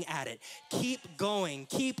working at it. Keep going,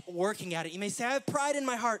 keep working at it. You may say, I have pride in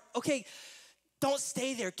my heart. Okay, don't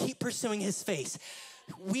stay there, keep pursuing his face.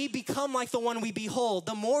 We become like the one we behold.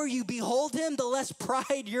 The more you behold him, the less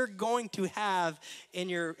pride you're going to have in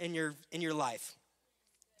your life.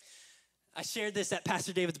 I shared this at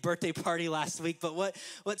Pastor David's birthday party last week, but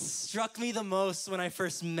what struck me the most when I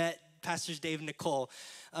first met Pastors Dave and Nicole,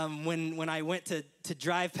 when I went to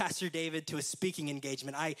drive Pastor David to a speaking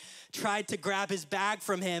engagement, I tried to grab his bag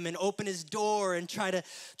from him and open his door and try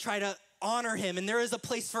to honor him. And there is a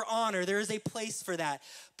place for honor. There is a place for that.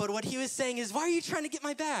 But what he was saying is, why are you trying to get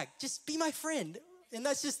my bag? Just be my friend. And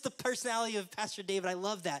that's just the personality of Pastor David. I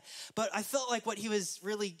love that. But I felt like what he was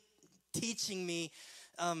really teaching me,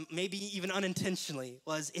 maybe even unintentionally,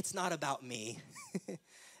 was it's not about me.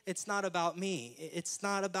 It's not about me. It's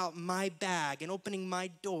not about my bag and opening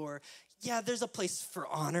my door. Yeah, there's a place for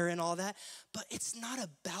honor and all that, but it's not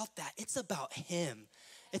about that. It's about him.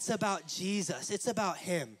 It's about Jesus. It's about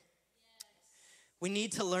him. We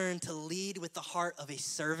need to learn to lead with the heart of a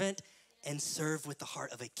servant and serve with the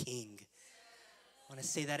heart of a king. I want to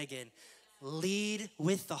say that again. Lead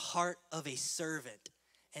with the heart of a servant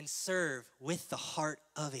and serve with the heart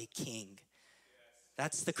of a king.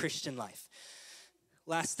 That's the Christian life.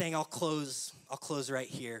 Last thing, I'll close right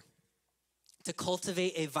here. To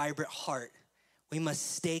cultivate a vibrant heart, we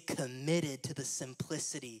must stay committed to the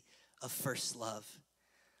simplicity of first love.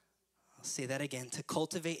 I'll say that again. To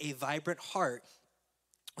cultivate a vibrant heart,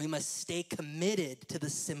 we must stay committed to the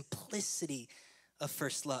simplicity of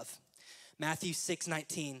first love. Matthew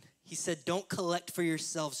 6:19, he said, don't collect for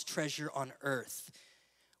yourselves treasure on earth,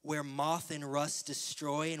 where moth and rust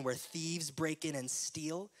destroy and where thieves break in and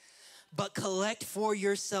steal, but collect for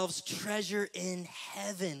yourselves treasure in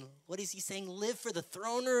heaven. What is he saying? Live for the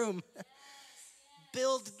throne room.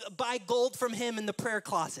 Buy gold from him in the prayer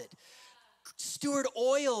closet. Steward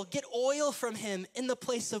oil, get oil from him in the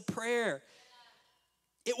place of prayer.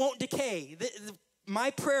 It won't decay.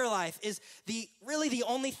 My prayer life is really the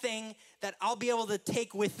only thing that I'll be able to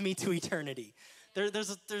take with me to eternity.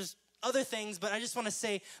 There's other things, but I just want to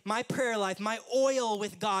say my prayer life, my oil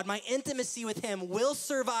with God, my intimacy with him will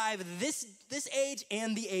survive this age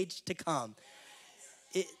and the age to come.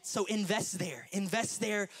 So invest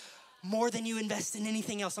there more than you invest in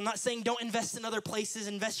anything else. I'm not saying don't invest in other places,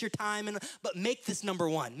 invest your time, but make this number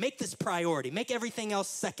one. Make this priority. Make everything else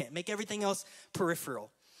second. Make everything else peripheral.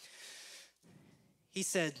 He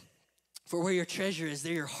said, for where your treasure is,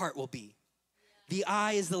 there your heart will be. The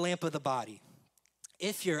eye is the lamp of the body.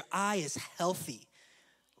 If your eye is healthy,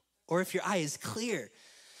 or if your eye is clear,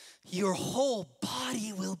 your whole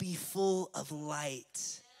body will be full of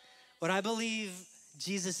light. What I believe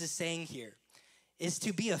Jesus is saying here is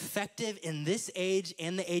to be effective in this age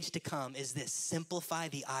and the age to come is this: simplify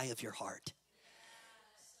the eye of your heart.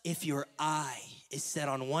 If your eye is set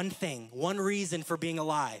on one thing, one reason for being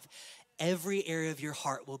alive, every area of your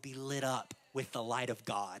heart will be lit up with the light of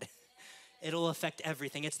God. It'll affect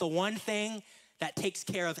everything. It's the one thing that takes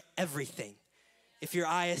care of everything. If your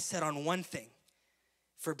eye is set on one thing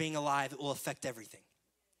for being alive, it will affect everything.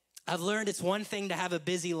 I've learned it's one thing to have a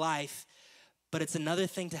busy life, but it's another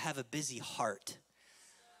thing to have a busy heart.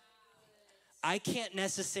 I can't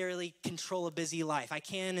necessarily control a busy life. I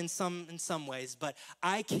can in some ways, but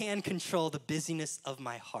I can control the busyness of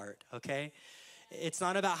my heart, okay? It's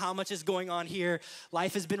not about how much is going on here.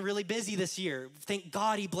 Life has been really busy this year. Thank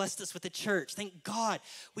God he blessed us with a church. Thank God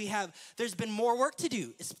there's been more work to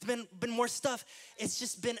do. It's been more stuff. It's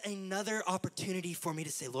just been another opportunity for me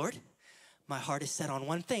to say, Lord, my heart is set on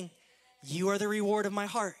one thing. You are the reward of my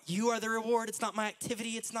heart. You are the reward. It's not my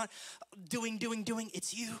activity. It's not doing.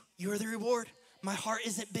 It's you. You are the reward. My heart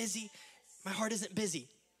isn't busy. My heart isn't busy.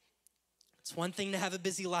 It's one thing to have a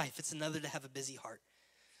busy life. It's another to have a busy heart.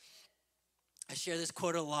 I share this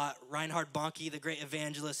quote a lot. Reinhard Bonnke, the great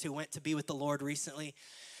evangelist who went to be with the Lord recently,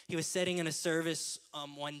 he was sitting in a service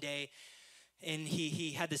one day, and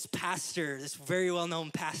he had this pastor, this very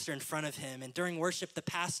well-known pastor in front of him. And during worship, the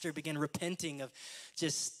pastor began repenting of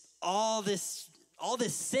just all this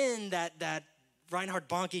sin that Reinhard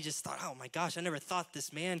Bonnke just thought, oh my gosh, I never thought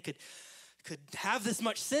this man could have this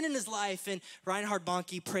much sin in his life. And Reinhard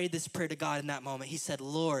Bonnke prayed this prayer to God in that moment. He said,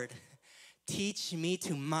 Lord, teach me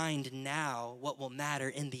to mind now what will matter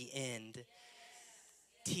in the end.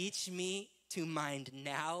 Teach me to mind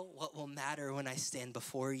now what will matter when I stand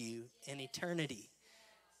before you in eternity.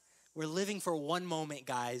 We're living for one moment,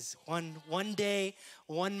 guys. One day,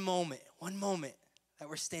 one moment that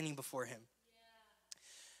we're standing before him.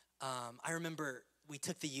 I remember we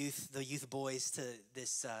took the youth boys to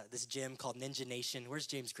this gym called Ninja Nation. Where's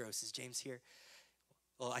James Gross? Is James here?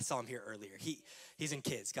 Well, I saw him here earlier. He's in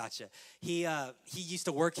kids, gotcha. He used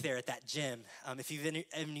to work there at that gym. If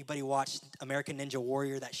anybody watched American Ninja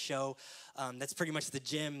Warrior, that show, that's pretty much the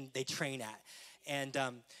gym they train at. And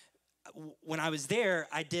when I was there,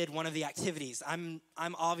 I did one of the activities. I'm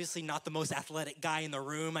obviously not the most athletic guy in the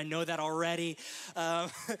room. I know that already.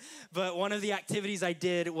 But one of the activities I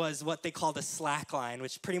did was what they call the slack line,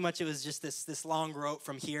 which pretty much it was just this long rope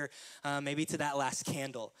from here, maybe to that last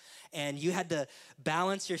candle. And you had to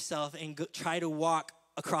balance yourself and try to walk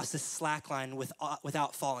across this slack line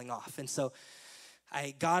without falling off. And so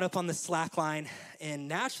I got up on the slack line, and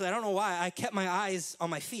naturally, I don't know why, I kept my eyes on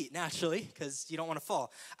my feet, naturally, because you don't want to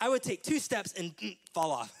fall. I would take 2 steps and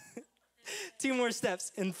fall off. 2 more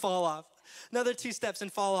steps and fall off. Another 2 steps and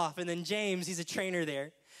fall off. And then James, he's a trainer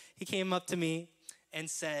there. He came up to me and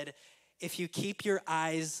said, if you keep your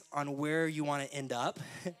eyes on where you want to end up,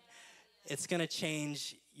 it's going to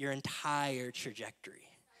change your entire trajectory.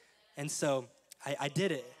 And so I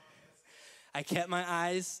did it. I kept my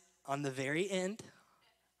eyes on the very end,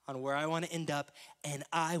 on where I want to end up, and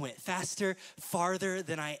I went faster, farther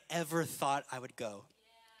than I ever thought I would go.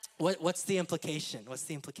 What's the implication? What's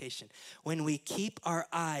the implication? When we keep our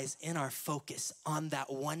eyes and our focus on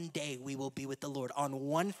that one day we will be with the Lord, on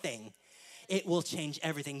one thing, it will change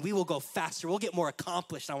everything. We will go faster. We'll get more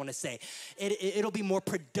accomplished, I want to say. It'll be more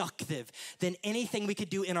productive than anything we could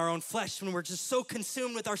do in our own flesh when we're just so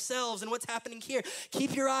consumed with ourselves and what's happening here.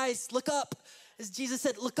 Keep your eyes, look up. As Jesus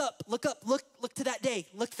said, look up, look to that day,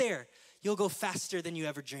 look there. You'll go faster than you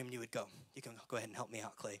ever dreamed you would go. You can go ahead and help me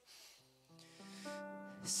out, Clay.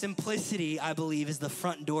 Simplicity, I believe, is the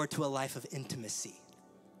front door to a life of intimacy.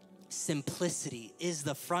 Simplicity is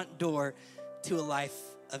the front door to a life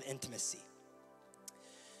of intimacy.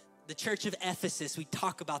 The church of Ephesus, we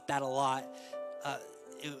talk about that a lot.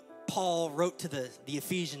 Paul wrote to the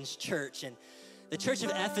Ephesians church, and the church of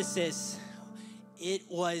Ephesus, it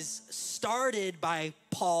was started by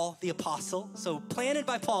Paul the apostle, so planted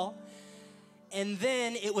by Paul, and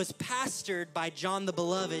then it was pastored by John the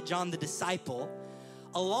beloved, John the disciple,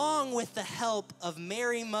 along with the help of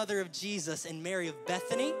Mary, mother of Jesus, and Mary of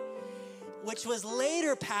Bethany, which was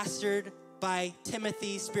later pastored by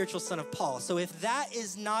Timothy, spiritual son of Paul. So if that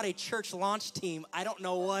is not a church launch team, I don't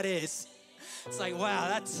know what is. It's like,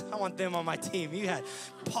 wow, I want them on my team. You had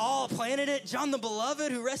Paul planted it, John the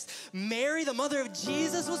beloved who Mary, the mother of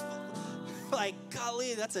Jesus, was like,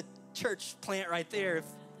 golly, that's a church plant right there if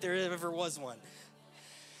there ever was one.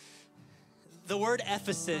 The word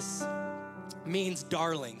Ephesus means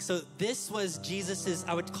darling. So this was Jesus's,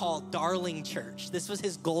 I would call, darling church. This was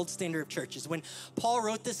his gold standard of churches. When Paul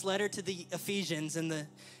wrote this letter to the Ephesians in the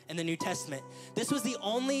New Testament, this was the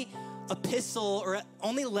only epistle or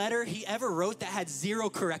only letter he ever wrote that had 0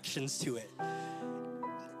 corrections to it.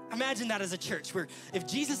 Imagine that as a church where if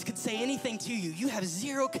Jesus could say anything to you, you have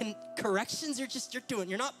 0 corrections.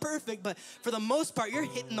 You're not perfect, but for the most part, you're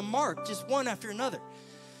hitting the mark just one after another.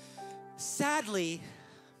 Sadly,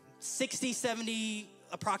 60, 70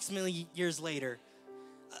 approximately years later,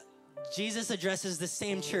 Jesus addresses the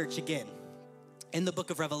same church again in the book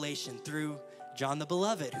of Revelation through John the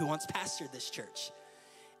beloved, who once pastored this church.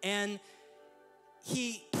 And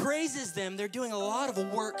he praises them. They're doing a lot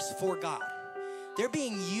of works for God. They're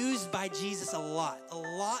being used by Jesus a lot. A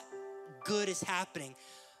lot good is happening.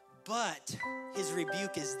 But his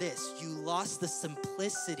rebuke is this: you lost the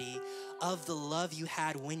simplicity of the love you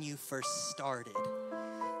had when you first started.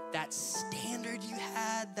 That standard you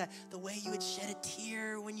had, that the way you would shed a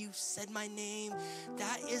tear when you said my name,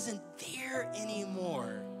 that isn't there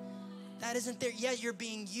anymore. that isn't there. Yeah, you're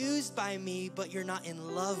being used by me, but you're not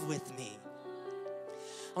in love with me.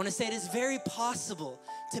 I want to say it is very possible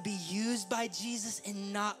to be used by Jesus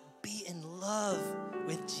and not be in love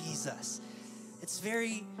with Jesus. It's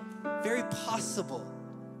very, very possible.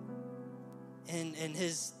 And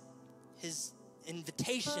his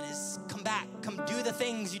invitation is come back, come do the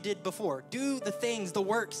things you did before. Do the things, the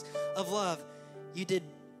works of love you did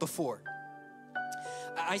before.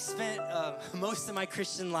 I spent most of my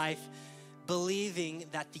Christian life believing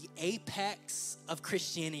that the apex of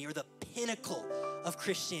Christianity, or the pinnacle of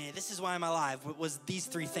Christianity, this is why I'm alive, was these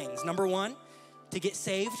three things. Number one, to get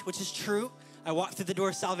saved, which is true. I walked through the door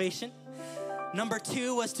of salvation. Number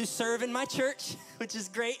two was to serve in my church, which is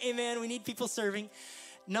great. Amen. We need people serving.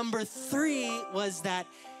 Number three was that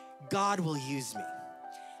God will use me.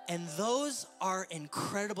 And those are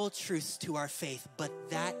incredible truths to our faith, but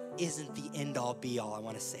that isn't the end all be all, I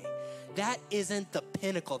want to say. That isn't the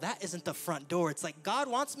pinnacle. That isn't the front door. It's like, God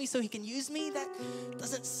wants me so he can use me? That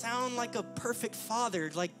doesn't sound like a perfect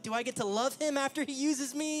father. Like, do I get to love him after he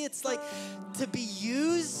uses me? It's like, to be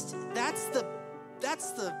used, that's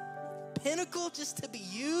the pinnacle, just to be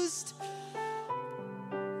used.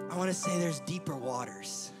 I want to say there's deeper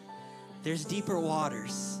waters. There's deeper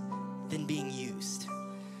waters than being used.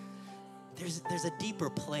 There's a deeper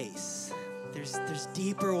place. There's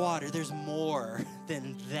deeper water. There's more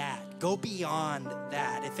than that. Go beyond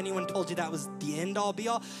that. If anyone told you that was the end all be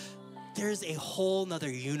all, there's a whole nother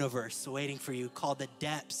universe waiting for you called the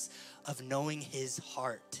depths of knowing his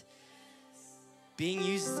heart. Being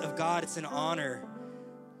used of God, it's an honor,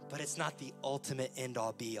 but it's not the ultimate end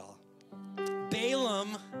all be all.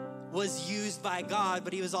 Balaam was used by God,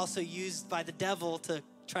 but he was also used by the devil to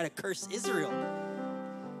try to curse Israel.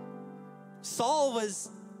 Saul was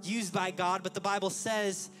used by God, but the Bible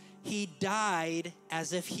says he died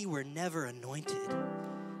as if he were never anointed.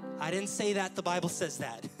 I didn't say that, the Bible says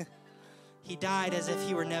that. He died as if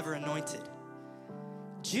he were never anointed.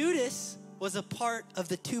 Judas was a part of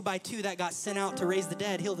the 2x2 that got sent out to raise the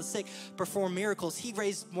dead, heal the sick, perform miracles. He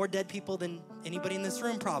raised more dead people than anybody in this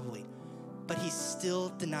room probably, but he still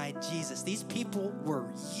denied Jesus. These people were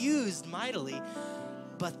used mightily,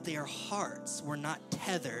 but their hearts were not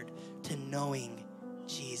tethered to knowing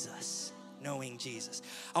Jesus.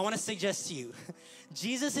 I want to suggest to you,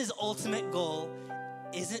 Jesus' ultimate goal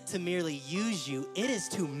isn't to merely use you, it is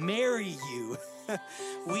to marry you.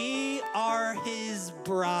 We are his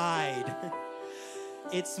bride.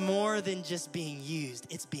 It's more than just being used,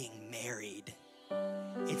 it's being married.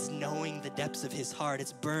 It's knowing the depths of his heart.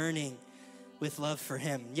 It's burning with love for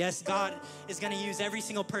him. Yes, God is going to use every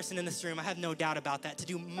single person in this room, I have no doubt about that, to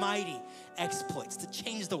do mighty exploits, to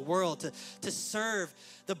change the world, to serve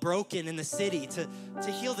the broken in the city,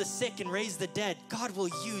 to heal the sick and raise the dead. God will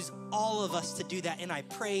use all of us to do that, and I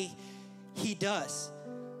pray he does.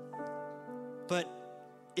 But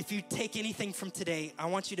if you take anything from today, I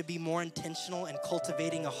want you to be more intentional in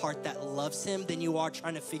cultivating a heart that loves him than you are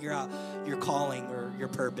trying to figure out your calling or your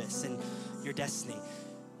purpose and your destiny.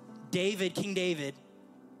 King David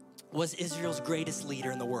was Israel's greatest leader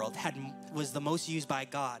in the world, was the most used by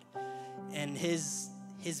God. And his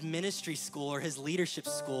ministry school, or his leadership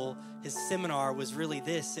school, his seminar was really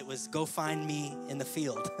this. It was, go find me in the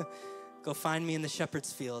field. Go find me in the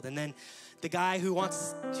shepherd's field. And then the guy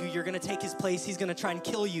you're gonna take his place, he's gonna try and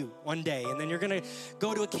kill you one day. And then you're gonna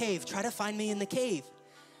go to a cave, try to find me in the cave.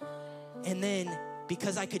 And then,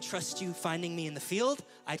 because I could trust you finding me in the field,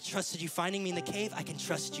 I trusted you finding me in the cave, I can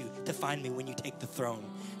trust you to find me when you take the throne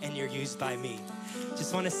and you're used by me.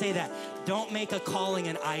 Just want to say that. Don't make a calling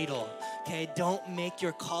an idol, okay? Don't make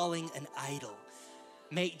your calling an idol.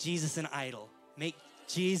 Make Jesus an idol. Make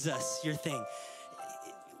Jesus your thing.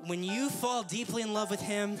 When you fall deeply in love with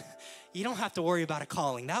him, you don't have to worry about a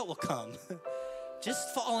calling. That will come.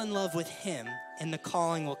 Just fall in love with him and the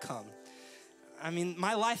calling will come. I mean,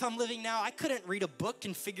 my life I'm living now, I couldn't read a book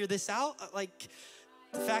and figure this out. Like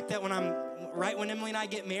the fact that when Emily and I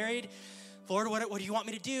get married, Lord, what do you want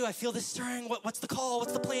me to do? I feel this stirring. What's the call?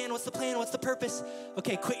 What's the plan? What's the purpose?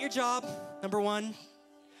 Okay, quit your job, number one.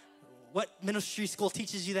 What ministry school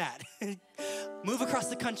teaches you that? Move across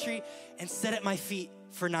the country and sit at my feet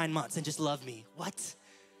for 9 months and just love me. What?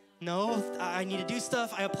 No, I need to do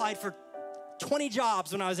stuff. I applied for 20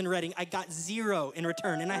 jobs when I was in Reading. I got 0 in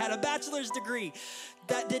return, and I had a bachelor's degree.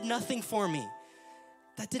 That did nothing for me.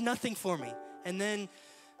 And then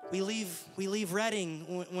we leave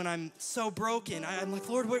Reading when I'm so broken. I'm like,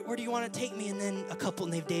 Lord, where do you want to take me? And then a couple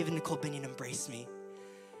named David and Nicole Binion embraced me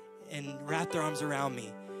and wrapped their arms around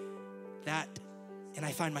me. And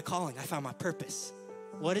I find my calling. I found my purpose.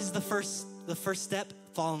 What is the first step?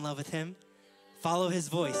 Fall in love with him. Follow his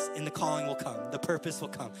voice and the calling will come. The purpose will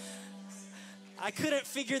come. I couldn't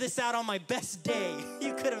figure this out on my best day.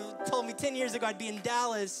 You could have told me 10 years ago I'd be in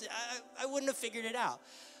Dallas. I wouldn't have figured it out.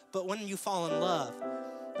 But when you fall in love,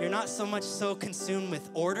 you're not so much so consumed with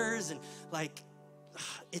orders and like,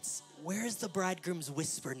 it's where's the bridegroom's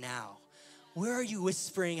whisper now? Where are you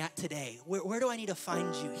whispering at today? Where do I need to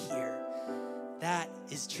find you here? That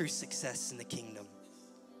is true success in the kingdom.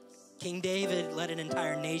 King David led an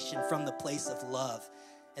entire nation from the place of love,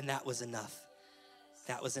 and that was enough.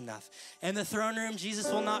 That was enough. In the throne room,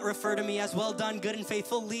 Jesus will not refer to me as well done, good and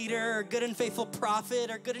faithful leader, or good and faithful prophet,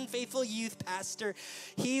 or good and faithful youth pastor.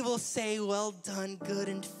 He will say, well done, good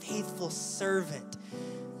and faithful servant.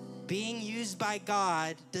 Being used by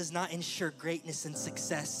God does not ensure greatness and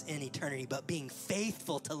success in eternity, but being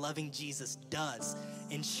faithful to loving Jesus does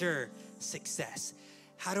ensure success.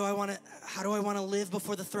 How do I want to live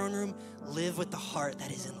before the throne room? Live with the heart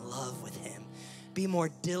that is in love with him. Be more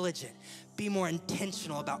diligent. Be more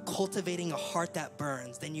intentional about cultivating a heart that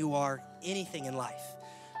burns than you are anything in life.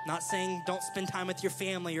 Not saying don't spend time with your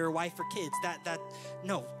family or wife or kids.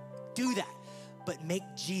 No, do that. But make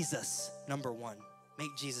Jesus number one.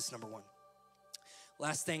 Make Jesus number one.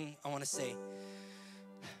 Last thing I want to say,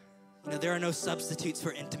 there are no substitutes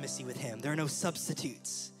for intimacy with him. There are no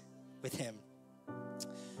substitutes with him.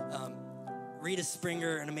 Rita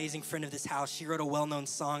Springer, an amazing friend of this house, she wrote a well-known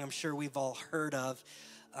song I'm sure we've all heard of.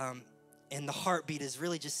 And the heartbeat is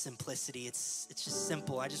really just simplicity. It's just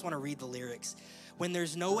simple. I just want to read the lyrics. When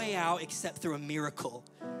there's no way out except through a miracle,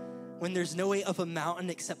 when there's no way up a mountain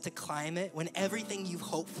except to climb it, when everything you've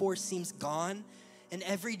hoped for seems gone, and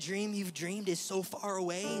every dream you've dreamed is so far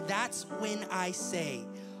away, that's when I say,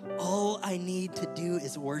 all I need to do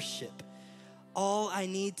is worship. All I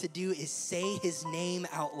need to do is say his name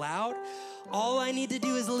out loud. All I need to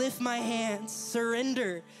do is lift my hands,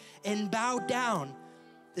 surrender, and bow down.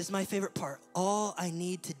 This is my favorite part. All I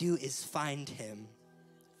need to do is find him.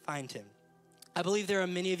 Find him. I believe there are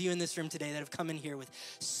many of you in this room today that have come in here with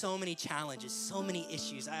so many challenges, so many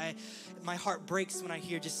issues. My heart breaks when I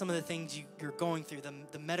hear just some of the things you're going through,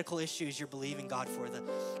 the medical issues you're believing God for,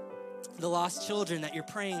 the lost children that you're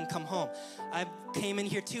praying come home. I came in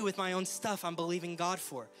here too with my own stuff I'm believing God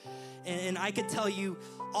for. And I could tell you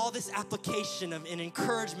all this application of an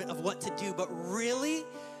encouragement of what to do, but really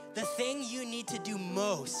the thing you need to do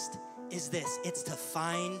most is this. It's to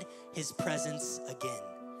find his presence again.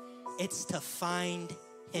 It's to find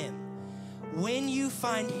him. When you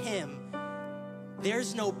find him,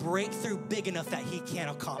 there's no breakthrough big enough that he can't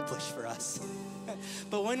accomplish for us.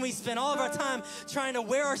 But when we spend all of our time trying to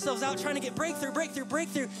wear ourselves out, trying to get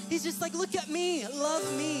breakthrough, he's just like, look at me,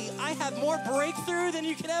 love me. I have more breakthrough than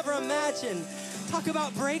you could ever imagine. Talk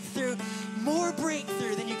about breakthrough, more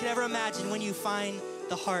breakthrough than you could ever imagine when you find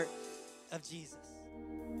the heart of Jesus.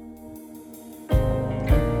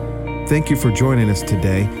 Thank you for joining us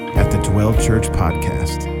today at the Dwell Church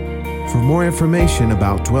podcast. For more information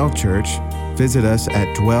about Dwell Church, visit us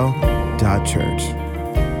at dwell.church.